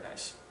heaven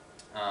paradise.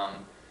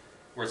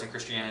 Whereas in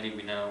Christianity,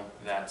 we know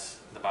that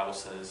the Bible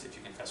says if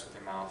you confess with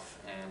your mouth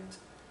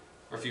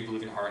or if you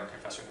believe in your heart and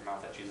confess with your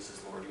mouth that Jesus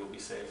is Lord, you will be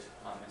saved.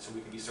 And so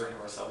we can be certain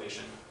of our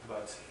salvation,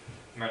 but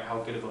no matter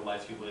how good of a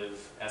life you live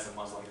as a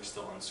Muslim, you're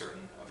still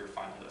uncertain of your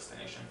final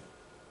destination.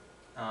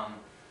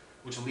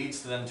 Which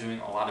leads to them doing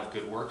a lot of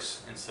good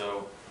works, and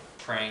so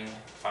praying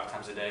 5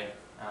 times a day,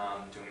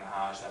 doing the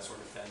Hajj, that sort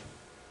of thing.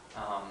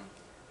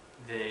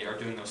 They are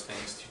doing those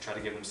things to try to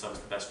give themselves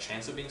the best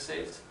chance of being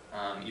saved,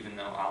 even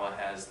though Allah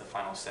has the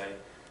final say,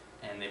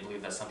 and they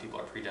believe that some people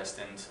are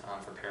predestined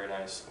for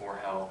paradise or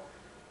hell,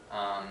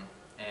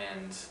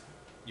 and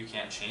you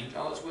can't change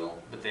Allah's will,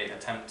 but they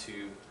attempt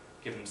to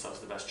give themselves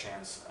the best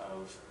chance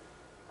of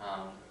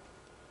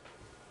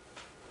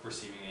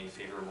receiving a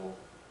favorable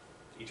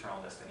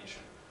eternal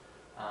destination.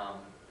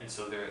 And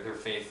so their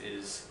faith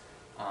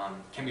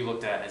can be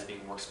looked at as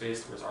being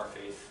works-based, whereas our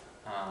faith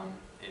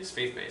is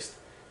faith-based.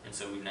 And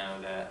so we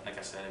know that, like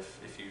I said,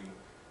 if you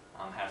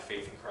have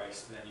faith in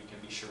Christ, then you can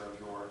be sure of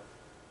your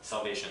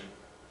salvation,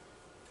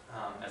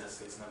 as it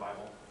states in the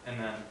Bible. And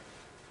then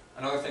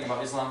another thing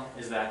about Islam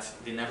is that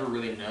they never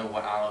really know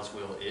what Allah's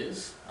will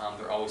is.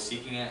 They're always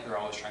seeking it. They're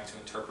always trying to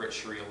interpret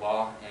Sharia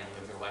law and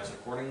live their lives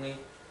accordingly.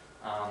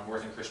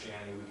 Whereas in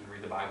Christianity, we can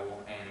read the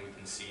Bible and we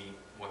can see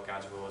what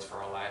God's will is for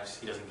our lives.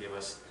 He doesn't give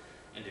us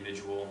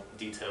individual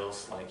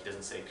details, like he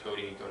doesn't say,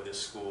 Cody, go to this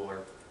school, or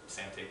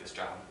Sam, take this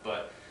job.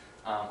 But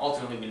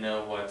ultimately, we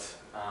know what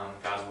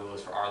God's will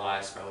is for our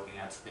lives by looking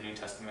at the New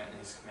Testament and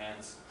His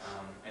commands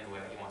and the way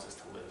that He wants us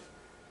to live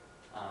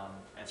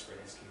and spread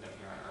His kingdom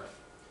here on earth.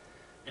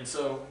 And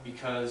so,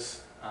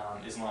 because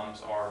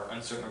Islams are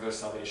uncertain of their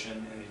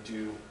salvation and they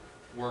do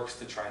works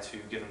to try to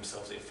give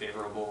themselves a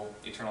favorable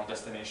eternal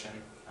destination,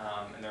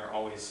 and they're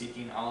always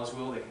seeking Allah's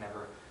will, they can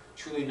never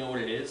truly know what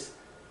it is.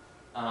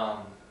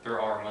 There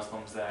are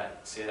Muslims that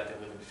say that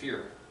they live in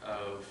fear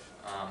of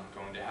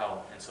going to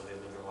hell, and so they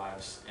live their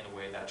lives in a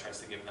way that tries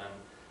to give them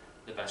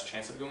the best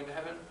chance of going to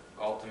heaven.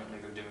 Ultimately,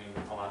 they're doing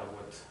a lot of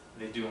what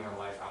they do in their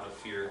life out of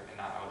fear and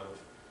not out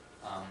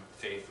of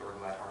faith or a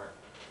glad heart.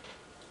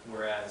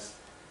 Whereas,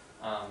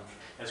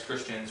 as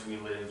Christians, we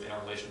live in a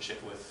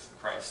relationship with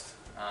Christ.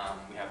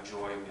 We have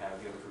joy, we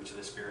have the other fruits of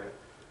the Spirit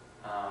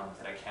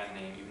that I can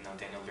name, even though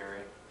Daniel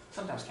Berry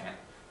sometimes can't.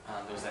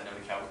 Those that know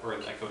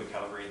that go to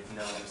Calvary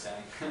know what I'm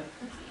saying,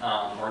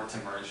 or to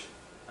merge.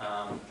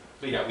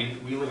 But yeah,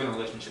 we live in a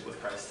relationship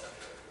with Christ.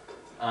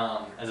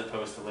 as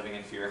opposed to living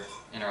in fear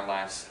in our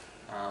lives.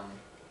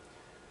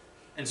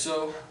 And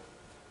so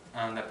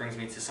that brings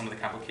me to some of the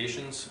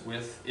complications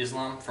with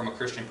Islam from a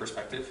Christian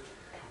perspective.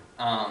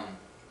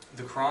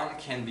 The Quran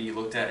can be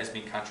looked at as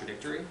being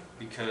contradictory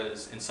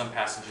because in some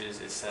passages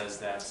it says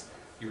that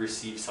you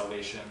receive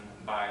salvation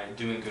by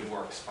doing good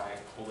works, by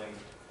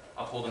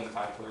upholding the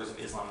 5 pillars of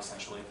Islam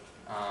essentially.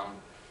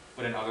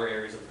 But in other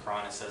areas of the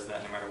Quran it says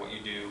that no matter what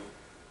you do,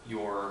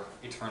 your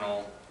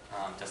eternal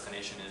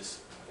destination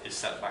is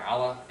set by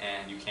Allah,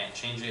 and you can't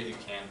change it, you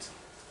can't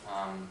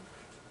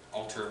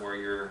alter where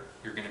you're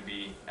going to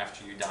be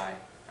after you die.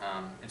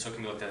 And so it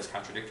can be looked at as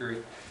contradictory.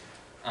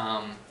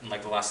 And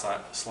like the last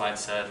slide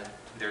said,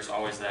 there's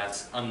always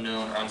that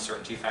unknown or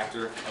uncertainty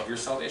factor of your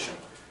salvation,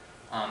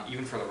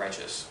 even for the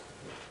righteous.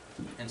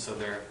 And so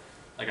they're,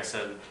 like I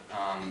said,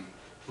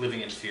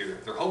 living in fear.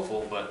 They're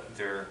hopeful, but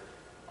they're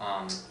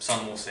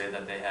some will say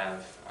that they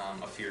have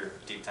a fear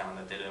deep down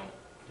that they don't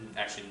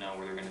actually know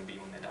where they're going to be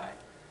when they die.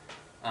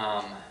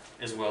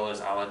 As well as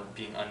Allah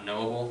being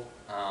unknowable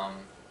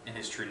in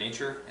His true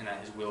nature, and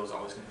that His will is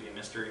always going to be a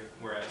mystery,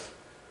 whereas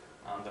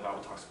the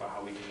Bible talks about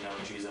how we can know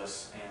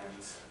Jesus,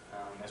 and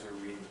as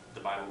we read the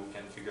Bible we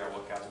can figure out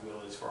what God's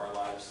will is for our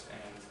lives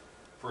and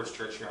for His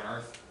church here on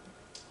earth.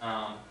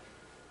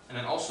 And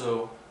then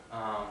also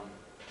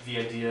the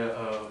idea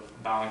of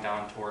bowing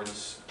down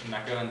towards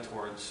Mecca and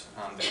towards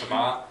the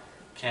Kaaba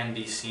can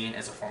be seen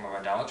as a form of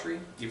idolatry,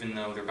 even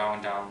though they're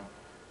bowing down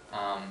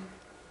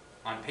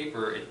on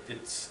paper.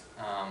 It's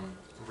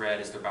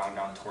read as they're bowing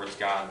down towards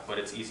God, but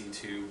it's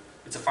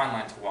a fine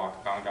line to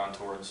walk, bowing down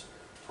towards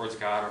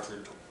God, or if you're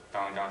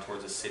bowing down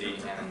towards a city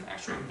and an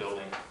actual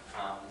building.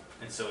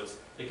 And so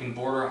it can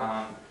border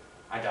on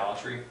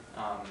idolatry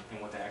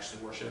in what they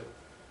actually worship.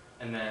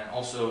 And then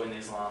also in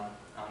Islam,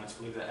 it's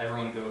believed that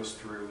everyone goes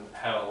through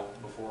hell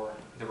before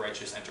the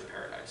righteous enter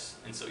paradise.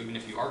 And so even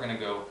if you are going to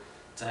go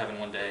to heaven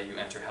one day, you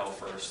enter hell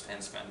first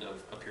and spend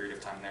a period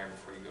of time there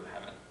before you go to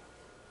heaven.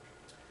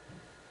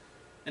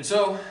 And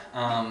so,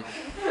 out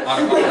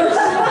of others,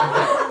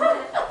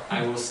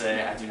 I will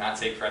say I do not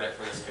take credit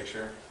for this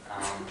picture.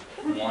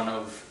 One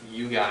of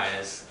you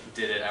guys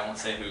did it. I won't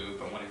say who,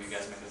 but one of you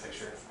guys made the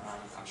picture.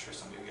 I'm sure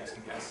some of you guys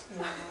can guess.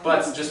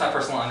 But just my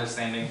personal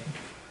understanding,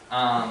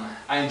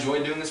 I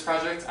enjoyed doing this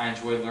project. I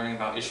enjoyed learning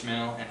about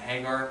Ishmael and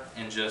Hagar,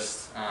 and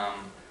just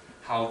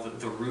how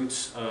the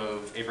roots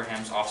of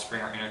Abraham's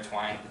offspring are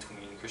intertwined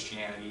between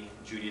Christianity,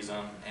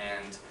 Judaism,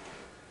 and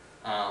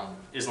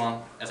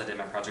Islam, as I did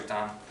my project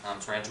on.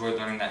 So I enjoyed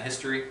learning that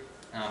history,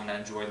 and I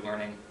enjoyed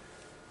learning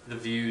the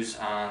views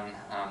on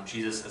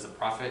Jesus as a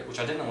prophet, which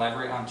I didn't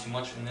elaborate on too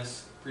much in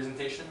this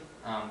presentation,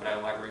 but I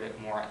elaborated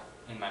more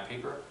in my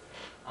paper.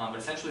 But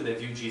essentially they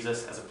view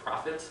Jesus as a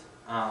prophet,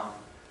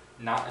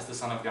 not as the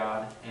Son of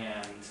God,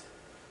 and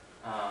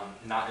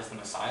not as the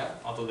Messiah,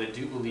 although they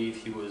do believe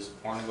he was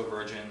born of a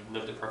virgin,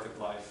 lived a perfect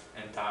life,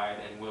 and died,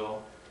 and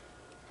will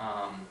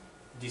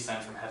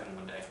descend from heaven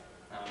one day.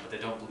 But they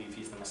don't believe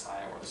he's the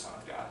Messiah or the Son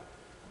of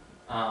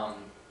God.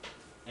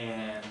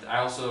 And I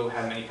also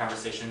had many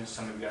conversations.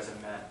 Some of you guys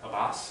have met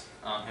Abbas.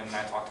 Him and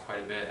I talked quite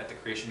a bit at the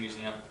Creation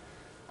Museum.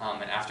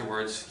 And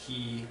afterwards,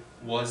 he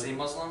was a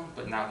Muslim,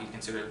 but now he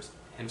considers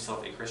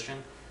himself a Christian.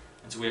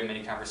 And so we had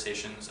many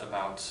conversations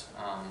about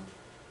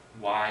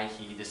why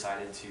he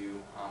decided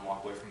to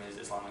walk away from his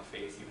Islamic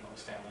faith, even though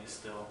his family is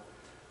still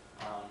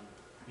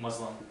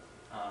Muslim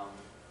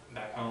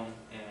back home,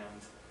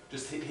 and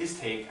just his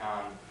take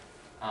on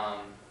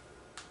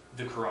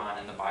the Quran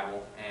and the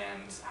Bible,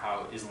 and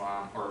how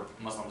Islam or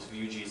Muslims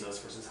view Jesus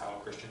versus how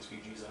Christians view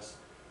Jesus.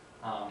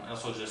 And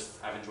also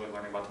just I've enjoyed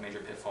learning about the major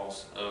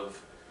pitfalls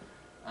of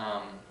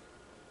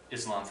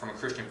Islam from a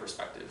Christian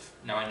perspective.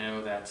 Now I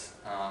know that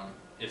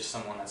if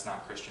someone that's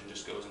not Christian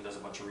just goes and does a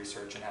bunch of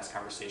research and has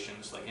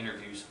conversations, like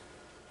interviews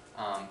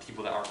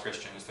people that are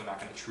Christians, they're not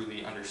going to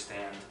truly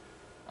understand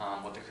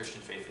what the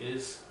Christian faith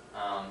is.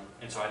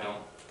 And so I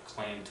don't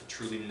claim to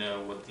truly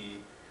know what the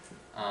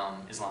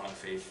Islamic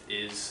faith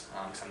is,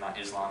 because I'm not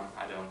Islam.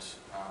 I don't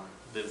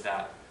live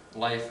that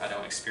life. I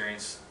don't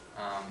experience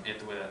it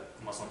the way that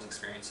Muslims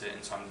experience it,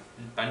 and so I'm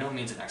by no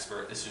means an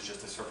expert. This is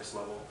just a surface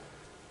level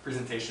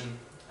presentation,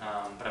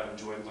 but I've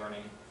enjoyed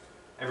learning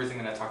everything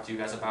that I talked to you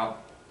guys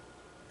about.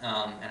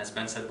 And as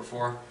Ben said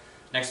before,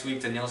 next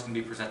week Danielle's going to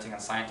be presenting on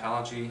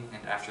Scientology,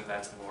 and after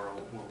that Laura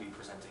will be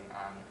presenting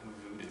on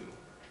Voodoo.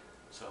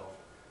 So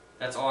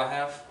that's all I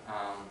have.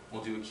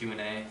 We'll do a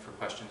Q&A for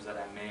questions that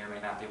I may or may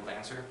not be able to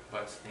answer,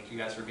 but thank you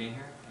guys for being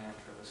here and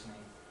for listening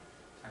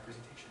to my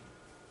presentation.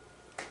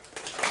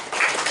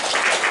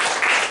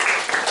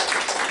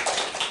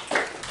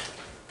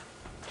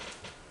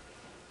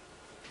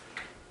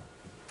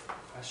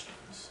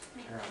 Questions?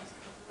 Carolyn.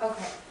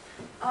 Okay.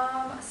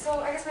 So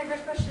I guess my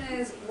first question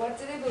is, what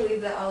do they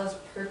believe that Allah's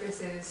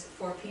purpose is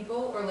for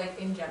people, or like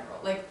in general?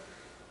 Like,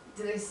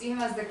 do they see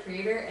him as the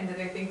creator, and do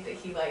they think that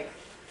he like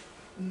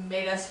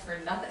made us for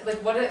nothing?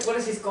 Like, what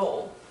is his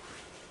goal?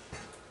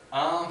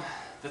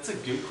 That's a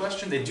good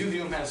question. They do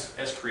view him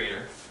as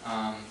creator.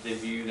 They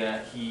view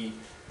that he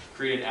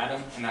created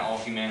Adam and that all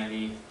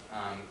humanity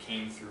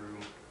came through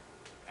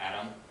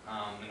Adam,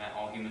 and that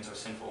all humans are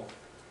sinful.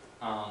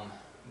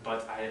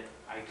 But I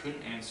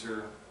couldn't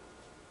answer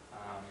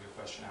your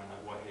question on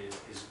like what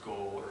his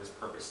goal or his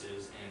purpose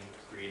is in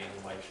creating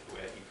life the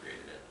way that he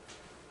created it.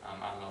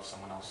 I don't know if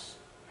someone else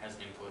has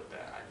input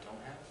that I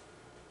don't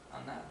have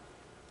on that.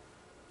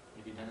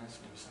 Maybe Dennis,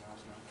 maybe someone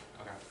else,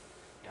 no? Okay,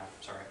 yeah,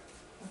 sorry.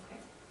 Okay.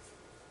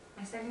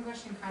 My second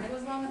question kind of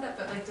goes along with that,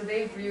 but like, do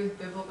they agree with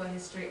biblical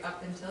history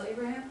up until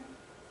Abraham?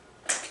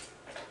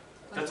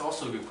 That's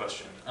also a good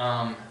question.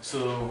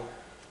 So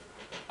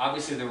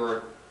obviously there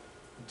were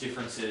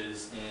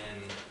differences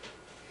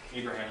in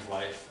Abraham's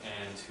life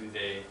and who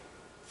they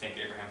think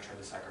Abraham tried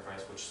to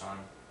sacrifice, which son.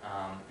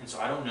 And so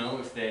I don't know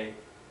if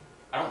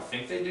I don't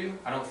think they do.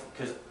 I don't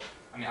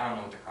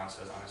know what the Quran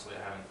says, honestly.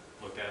 I haven't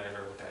looked at it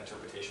or looked at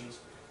interpretations.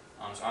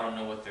 So I don't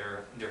know what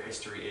their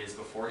history is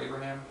before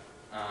Abraham.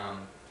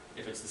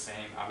 If it's the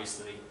same,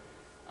 obviously,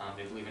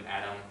 they believe in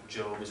Adam.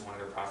 Job is one of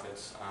their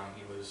prophets.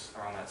 He was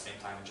around that same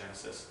time in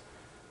Genesis.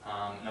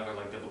 And other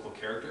like biblical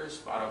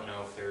characters, but I don't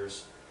know if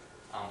there's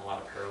a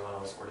lot of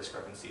parallels or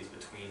discrepancies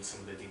between some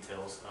of the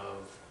details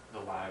of the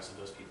lives of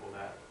those people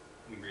that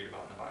we read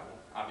about in the Bible.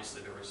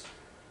 Obviously, there was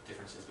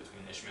differences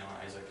between Ishmael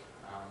and Isaac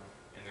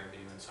in their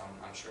view, and so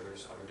I'm sure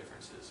there's other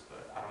differences,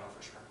 but I don't know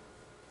for sure.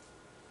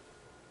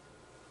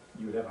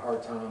 You would have a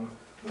hard time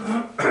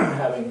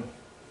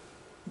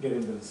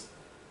getting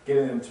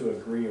them to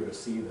agree or to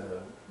see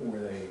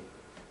where they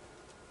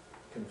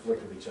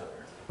conflict with each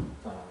other.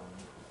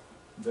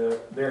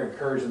 They're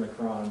encouraged in the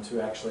Quran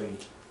to actually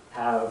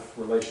have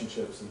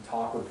relationships and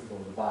talk with people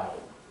of the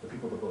Bible, the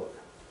people of the book.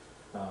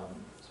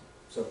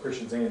 So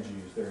Christians and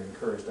Jews, they're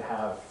encouraged to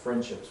have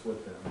friendships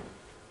with them.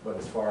 But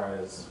as far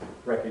as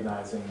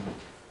recognizing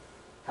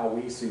how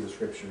we see the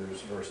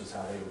scriptures versus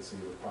how they would see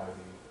it would probably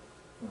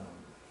be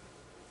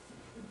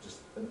just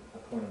a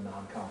point of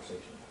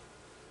non-conversation.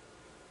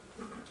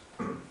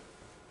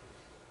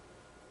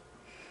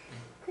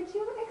 Could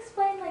you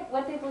explain like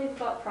what they believe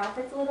about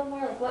prophets a little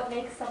more? Like what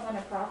makes someone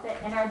a prophet,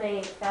 and are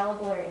they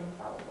fallible or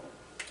infallible?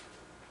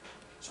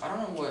 So I don't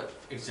know what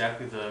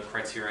exactly the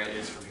criteria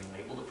is for being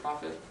labeled a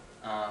prophet.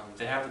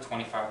 They have the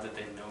 25 that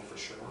they know for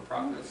sure were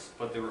prophets,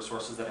 but there were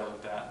sources that I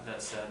looked at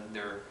that said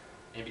there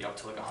maybe up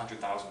to like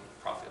 100,000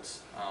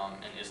 prophets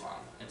in Islam,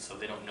 and so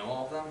they don't know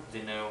all of them.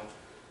 They know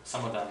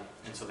some of them,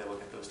 and so they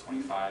look at those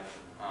 25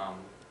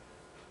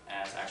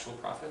 as actual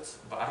prophets.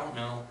 But I don't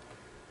know.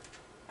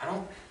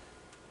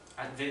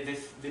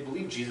 They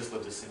believe Jesus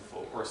lived a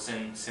sinful or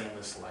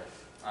sinless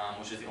life,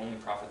 which is the only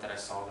prophet that I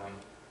saw them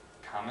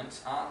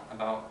comment on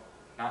about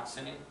not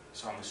sinning.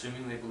 So I'm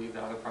assuming they believe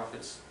that other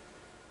prophets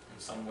in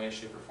some way,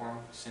 shape, or form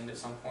sinned at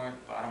some point,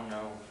 but I don't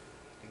know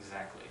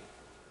exactly.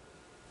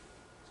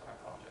 So I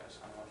apologize.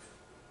 I don't know if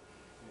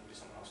maybe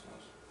someone else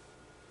knows.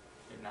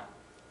 Maybe not.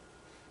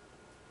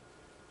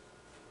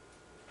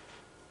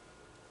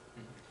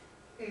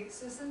 Okay,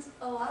 so since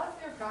a lot of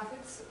their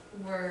prophets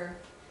were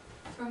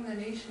from the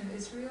nation of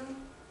Israel,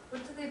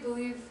 what do they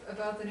believe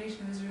about the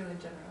nation of Israel in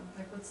general?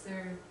 Like, what's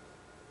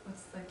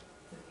like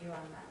the view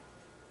on that?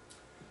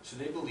 So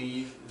they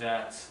believe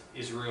that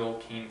Israel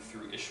came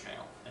through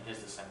Ishmael and his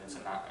descendants,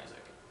 and not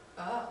Isaac.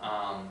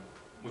 Oh.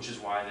 Which is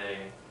why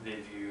they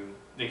view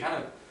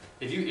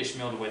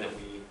Ishmael the way that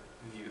we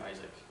view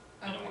Isaac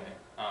in a way.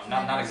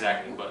 Not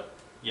exactly, but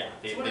yeah.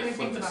 So what do they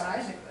think about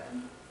Isaac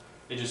then?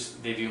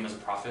 They view him as a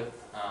prophet.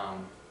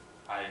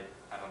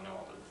 I don't know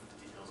all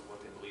the details of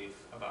what they believe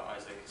about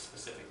Isaac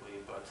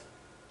specifically, but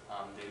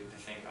they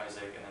think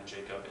Isaac and then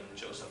Jacob and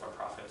Joseph are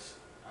prophets.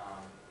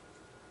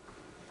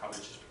 Probably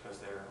just because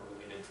they're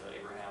related to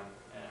Abraham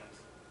and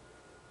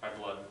by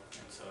blood,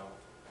 and so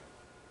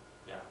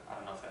yeah, I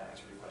don't know if that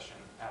answered your question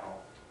at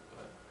all,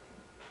 but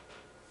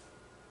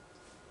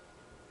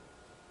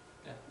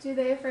yeah. Do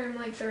they affirm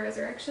like the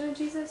resurrection of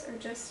Jesus, or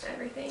just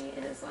everything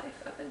in his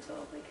life up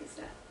until like his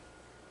death?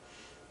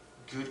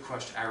 Good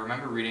question. I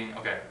remember reading,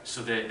 okay,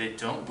 so they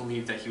don't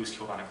believe that he was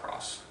killed on a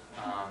cross.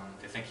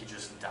 They think he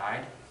just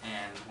died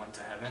and went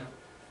to heaven.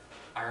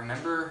 I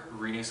remember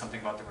reading something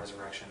about the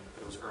resurrection,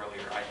 but it was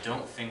earlier. I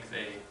don't think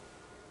they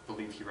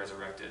believe he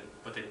resurrected,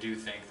 but they do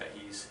think that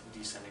he's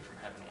descending from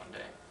heaven one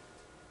day.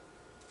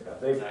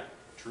 Yeah, Is that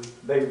true?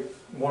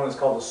 One is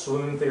called the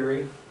swoon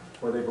theory,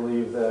 where they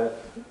believe that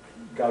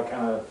God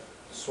kind of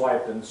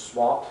swiped and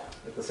swapped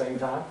at the same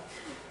time,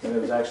 and it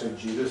was actually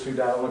Judas who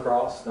died on the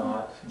cross,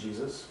 not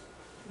Jesus.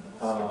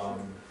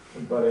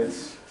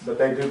 But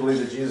they do believe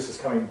that Jesus is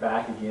coming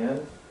back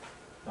again.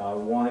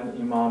 One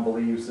imam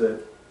believes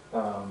that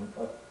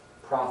a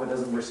prophet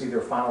doesn't receive their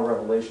final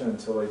revelation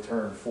until they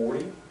turn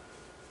 40.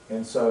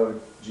 And so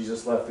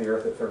Jesus left the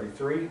earth at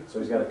 33, so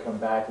he's got to come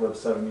back, live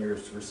 7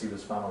 years to receive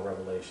his final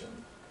revelation.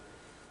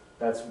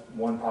 That's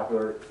one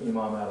popular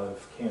imam out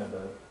of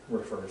Canada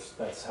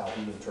that's how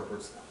he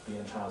interprets the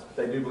end times. But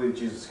they do believe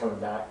Jesus is coming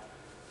back,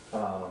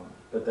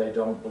 but they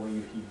don't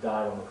believe he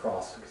died on the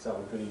cross, because that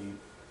would be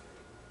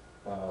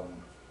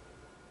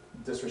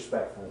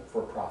disrespectful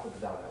for a prophet to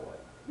die that way.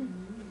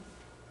 Mm-hmm.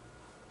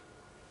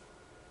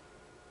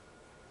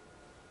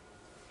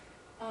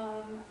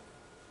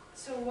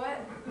 So what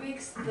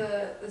makes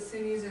the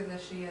Sunnis or the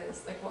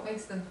Shias, like what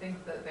makes them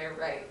think that they're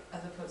right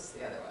as opposed to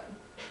the other one?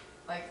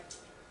 Like,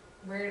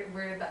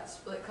 where did that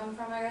split come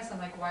from, I guess? And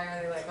like, why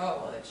are they like,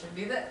 oh, well, it should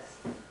be this?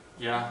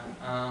 Yeah.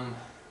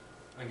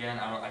 Again,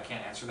 I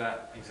can't answer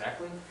that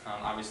exactly.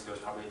 Obviously, there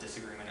was probably a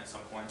disagreement at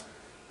some point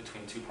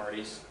between two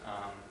parties.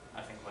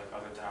 I think like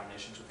other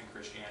denominations within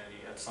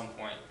Christianity, at some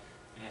point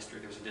in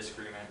history, there's a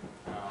disagreement.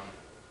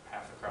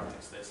 Half the crowd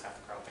thinks this, half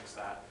the crowd thinks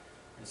that,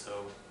 and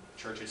so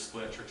churches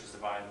split, churches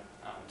divide,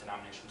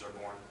 denominations are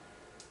born,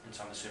 and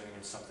so I'm assuming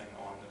it's something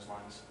along those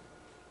lines.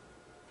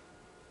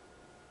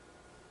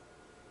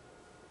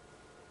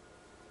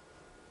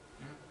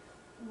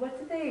 What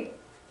do they,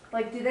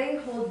 like, do they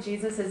hold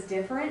Jesus as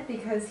different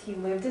because he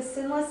lived a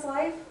sinless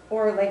life?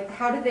 Or, like,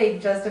 how do they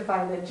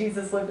justify that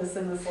Jesus lived a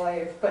sinless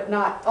life, but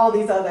not all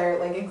these other,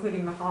 like,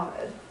 including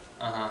Muhammad?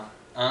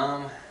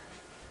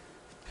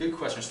 Good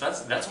question. So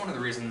that's one of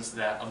the reasons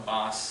that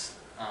Abbas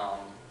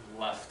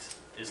left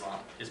Islam,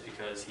 is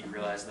because he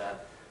realized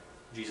that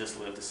Jesus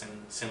lived a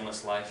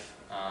sinless life,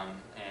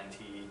 and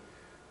he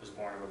was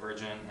born of a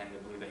virgin, and they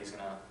believe that he's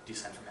going to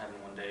descend from heaven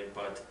one day,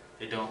 but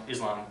they don't,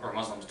 Islam or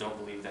Muslims don't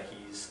believe that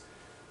he's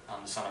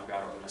the Son of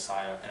God or the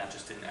Messiah, and that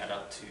just didn't add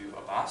up to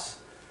Abbas.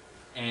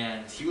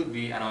 And he would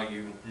be, I know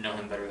you know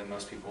him better than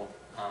most people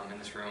in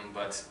this room,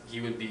 but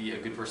he would be a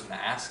good person to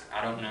ask.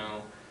 I don't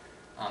know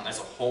as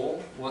a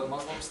whole what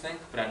Muslims think,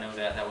 but I know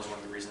that that was one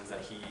of the reasons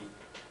that he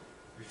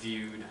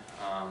viewed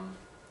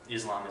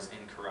Islam as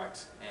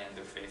incorrect and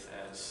their faith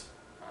as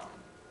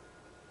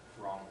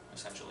wrong,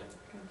 essentially.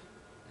 And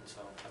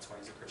so that's why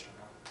he's a Christian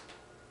now.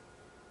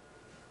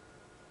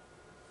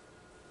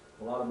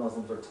 A lot of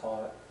Muslims are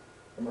taught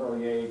from an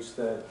early age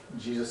that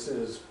Jesus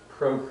is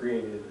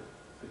procreated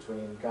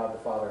between God the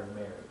Father and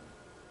Mary.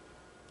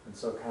 And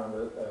so kind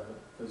of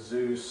a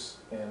Zeus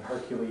and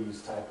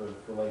Hercules type of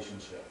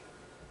relationship.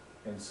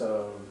 And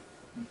so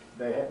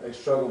they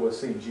struggle with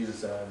seeing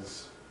Jesus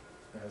as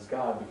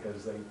God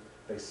because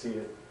they see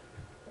it,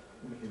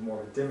 he's more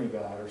of a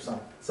demigod or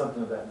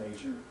something of that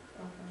nature.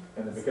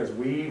 And then because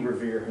we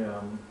revere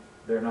him,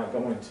 they're not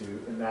going to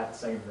in that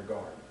same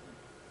regard.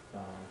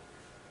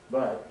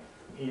 But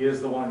he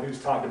is the one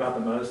who's talked about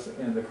the most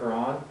in the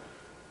Quran.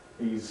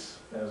 He's,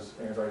 as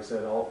Aaron's already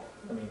said,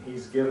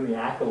 he's given the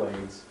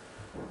accolades,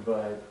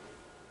 but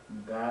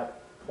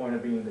that point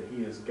of being that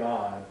he is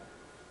God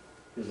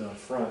is an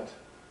affront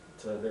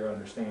to their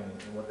understanding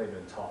and what they've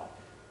been taught.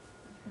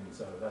 And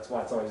so that's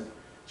why it's always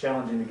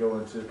challenging to go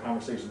into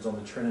conversations on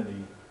the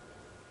Trinity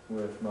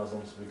with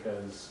Muslims,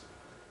 because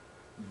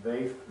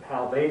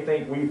how they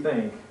think we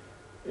think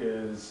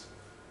is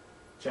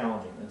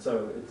challenging. And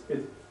so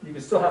you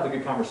can still have the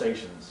good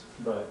conversations,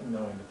 but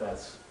knowing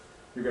that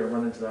you're going to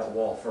run into that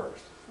wall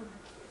first.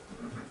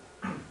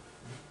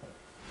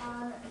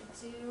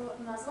 Do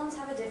Muslims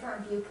have a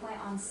different viewpoint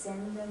on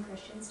sin than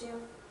Christians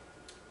do?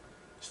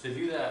 So they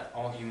view that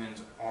all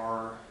humans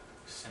are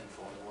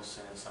sinful and will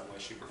sin in some way,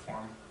 shape, or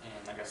form.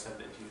 And like I said,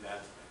 they view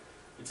that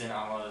it's in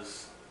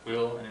Allah's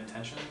will and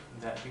intention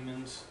that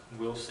humans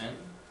will sin.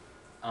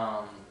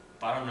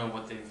 But I don't know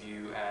what they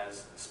view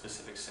as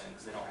specific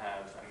sins. They don't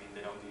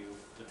view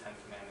the 10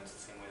 Commandments the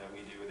same way that we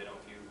do. They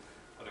don't view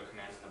other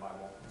commands in the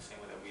Bible the same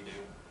way that we do.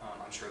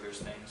 I'm sure there's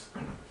things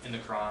in the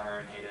Quran or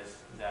in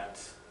Hadith that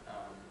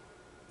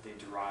they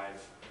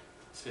derive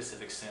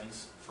specific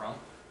sins from,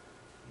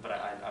 but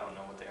I don't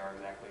know what they are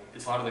exactly.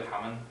 It's a lot of the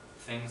common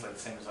things, like the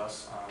same as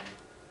us,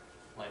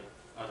 like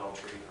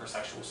adultery or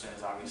sexual sin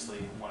is obviously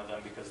one of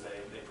them because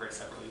they pray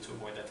separately to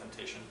avoid that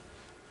temptation.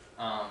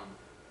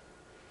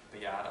 But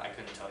yeah, I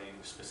couldn't tell you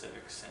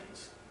specific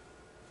sins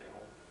they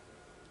hold.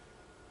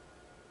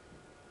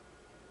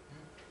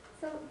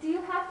 So do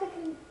you have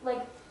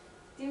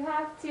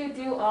to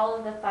do all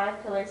of the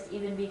 5 pillars to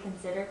even be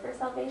considered for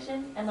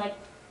salvation? And like,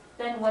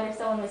 then what if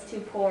someone was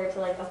too poor to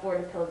like afford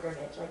a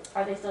pilgrimage? Like,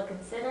 are they still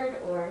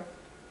considered, or?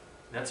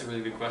 That's a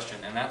really good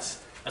question, and that's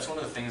one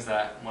of the things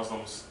that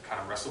Muslims kind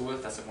of wrestle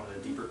with. That's like one of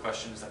the deeper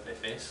questions that they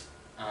face.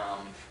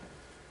 One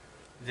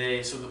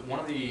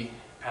of the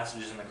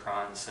passages in the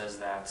Quran says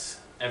that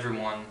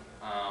everyone,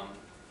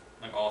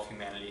 like all of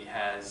humanity,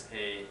 has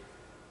a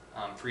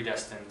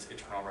predestined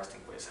eternal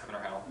resting place, heaven or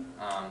hell,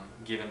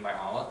 given by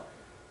Allah,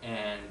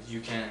 and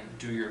you can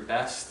do your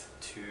best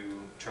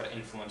to try to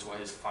influence what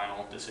his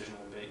final decision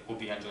will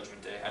be on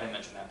Judgment Day. I didn't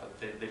mention that, but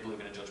they believe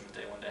in a Judgment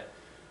Day one day.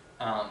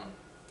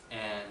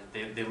 And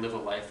they live a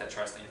life that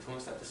tries to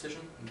influence that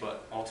decision,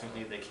 but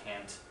ultimately they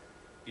can't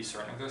be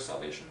certain of their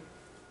salvation.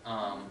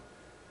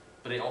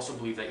 But they also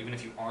believe that even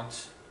if you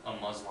aren't a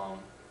Muslim,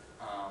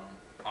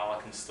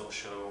 Allah can still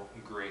show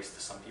grace to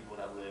some people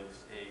that live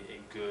a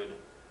good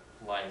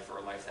life, or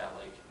a life that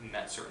like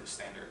met certain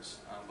standards,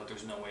 but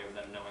there's no way of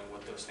them knowing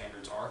what those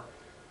standards are.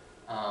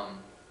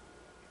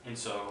 And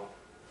so,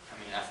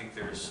 I think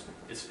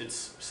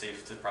it's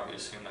safe to probably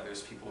assume that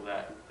there's people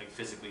that like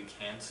physically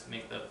can't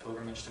make the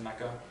pilgrimage to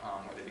Mecca,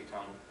 or they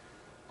become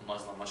a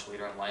Muslim much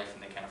later in life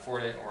and they can't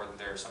afford it, or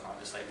they're somehow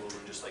disabled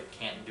and just like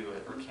can't do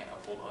it or can't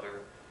uphold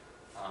other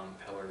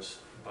pillars.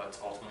 But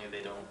ultimately,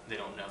 they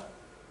don't know.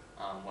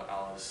 what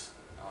Allah's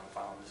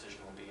final decision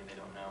will be, and they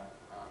don't know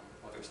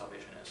what their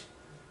salvation is.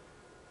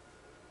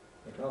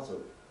 They can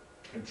also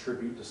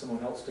contribute to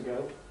someone else to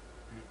go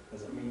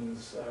as a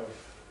means of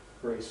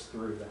grace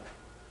through that.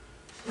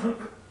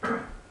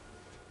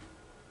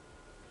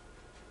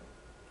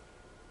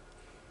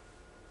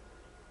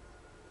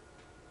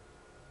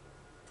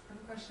 My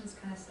question is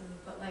kind of silly,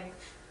 but like,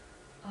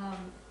 I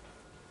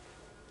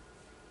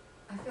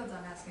feel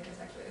dumb asking this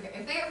actually. Okay,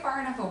 if they get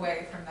far enough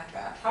away from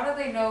Mecca, how do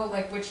they know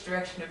like which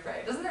direction to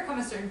pray? Doesn't there come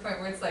a certain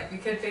point where it's like we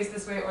could face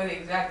this way or the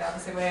exact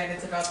opposite way, and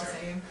it's about the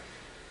same?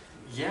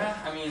 Yeah,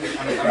 I mean, I'm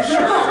sure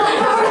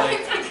there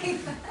is. Like,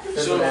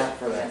 There's so an app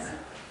for that.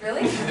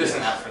 Really? there's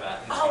an app for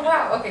that. Oh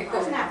wow. Okay, cool.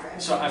 There's an app for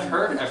it. So I've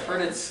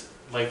heard it's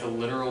like the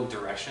literal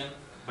direction,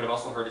 but I've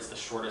also heard it's the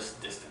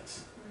shortest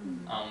distance.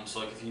 So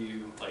like if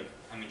you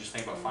just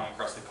think about flying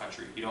across the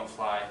country. You don't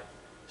fly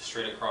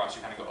straight across.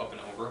 You kind of go up and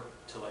over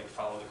to like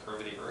follow the curve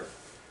of the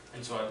earth.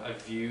 And so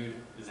I've viewed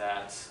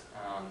that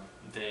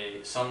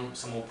some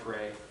will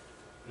pray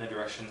in the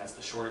direction that's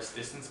the shortest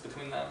distance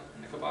between them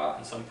and the Kaaba,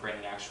 and some pray in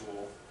the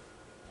actual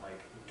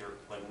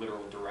like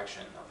literal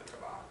direction of the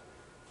Kaaba.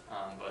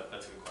 But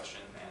that's a good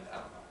question, and I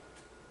don't know.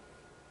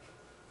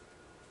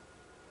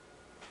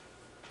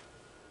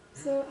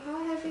 So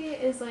how heavy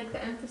is like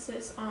the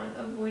emphasis on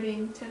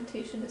avoiding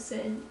temptation to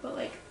sin, but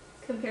like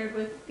compared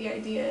with the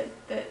idea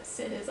that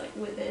sin is like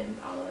within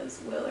Allah's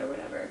will or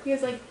whatever?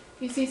 Because like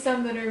you see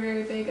some that are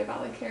very big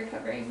about like hair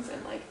coverings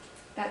and like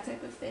that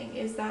type of thing.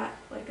 Is that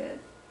like a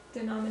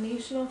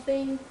denominational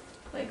thing,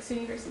 like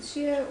Sunni versus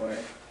Shia, or?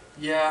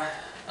 Yeah,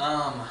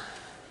 I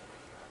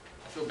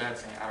feel bad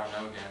saying I don't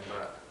know again,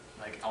 but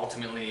like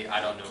ultimately I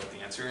don't know what the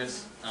answer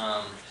is.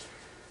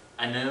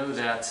 I know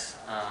that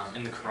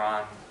in the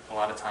Quran, a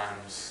lot of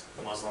times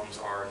Muslims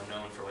are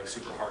known for like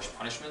super harsh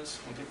punishments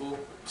when people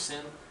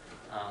sin,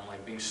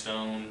 like being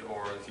stoned,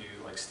 or if you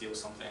like steal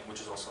something,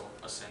 which is also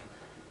a sin,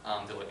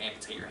 they'll like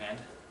amputate your hand.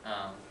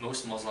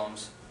 Most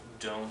Muslims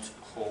don't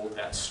hold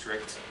that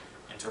strict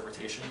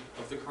interpretation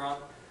of the Quran,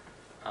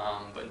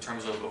 but in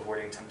terms of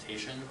avoiding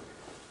temptation,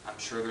 I'm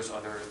sure there's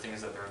other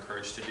things that they're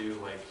encouraged to do,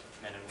 like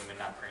men and women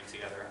not praying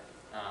together,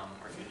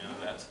 or if you know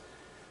that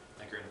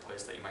like you're in a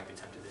place that you might be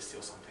tempted to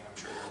steal something, I'm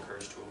sure they're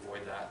encouraged to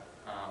avoid that.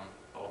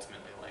 But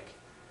ultimately, like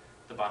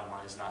the bottom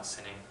line is not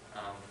sinning.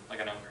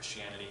 Like I know in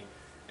Christianity,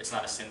 it's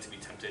not a sin to be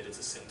tempted; it's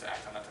a sin to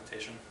act on that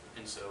temptation.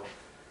 And so,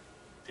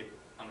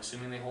 I'm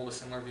assuming they hold a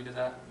similar view to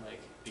that.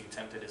 Like being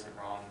tempted isn't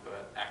wrong,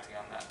 but acting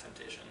on that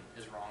temptation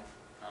is wrong.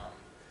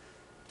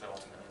 But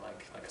ultimately,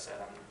 like I said,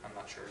 I'm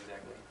not sure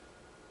exactly.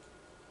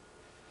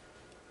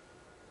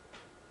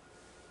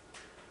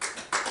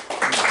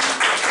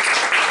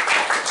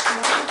 I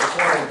just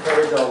want to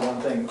encourage y'all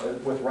one thing.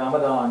 With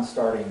Ramadan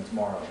starting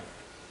tomorrow,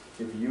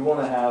 if you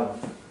want to have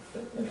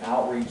an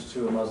outreach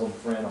to a Muslim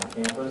friend on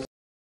campus,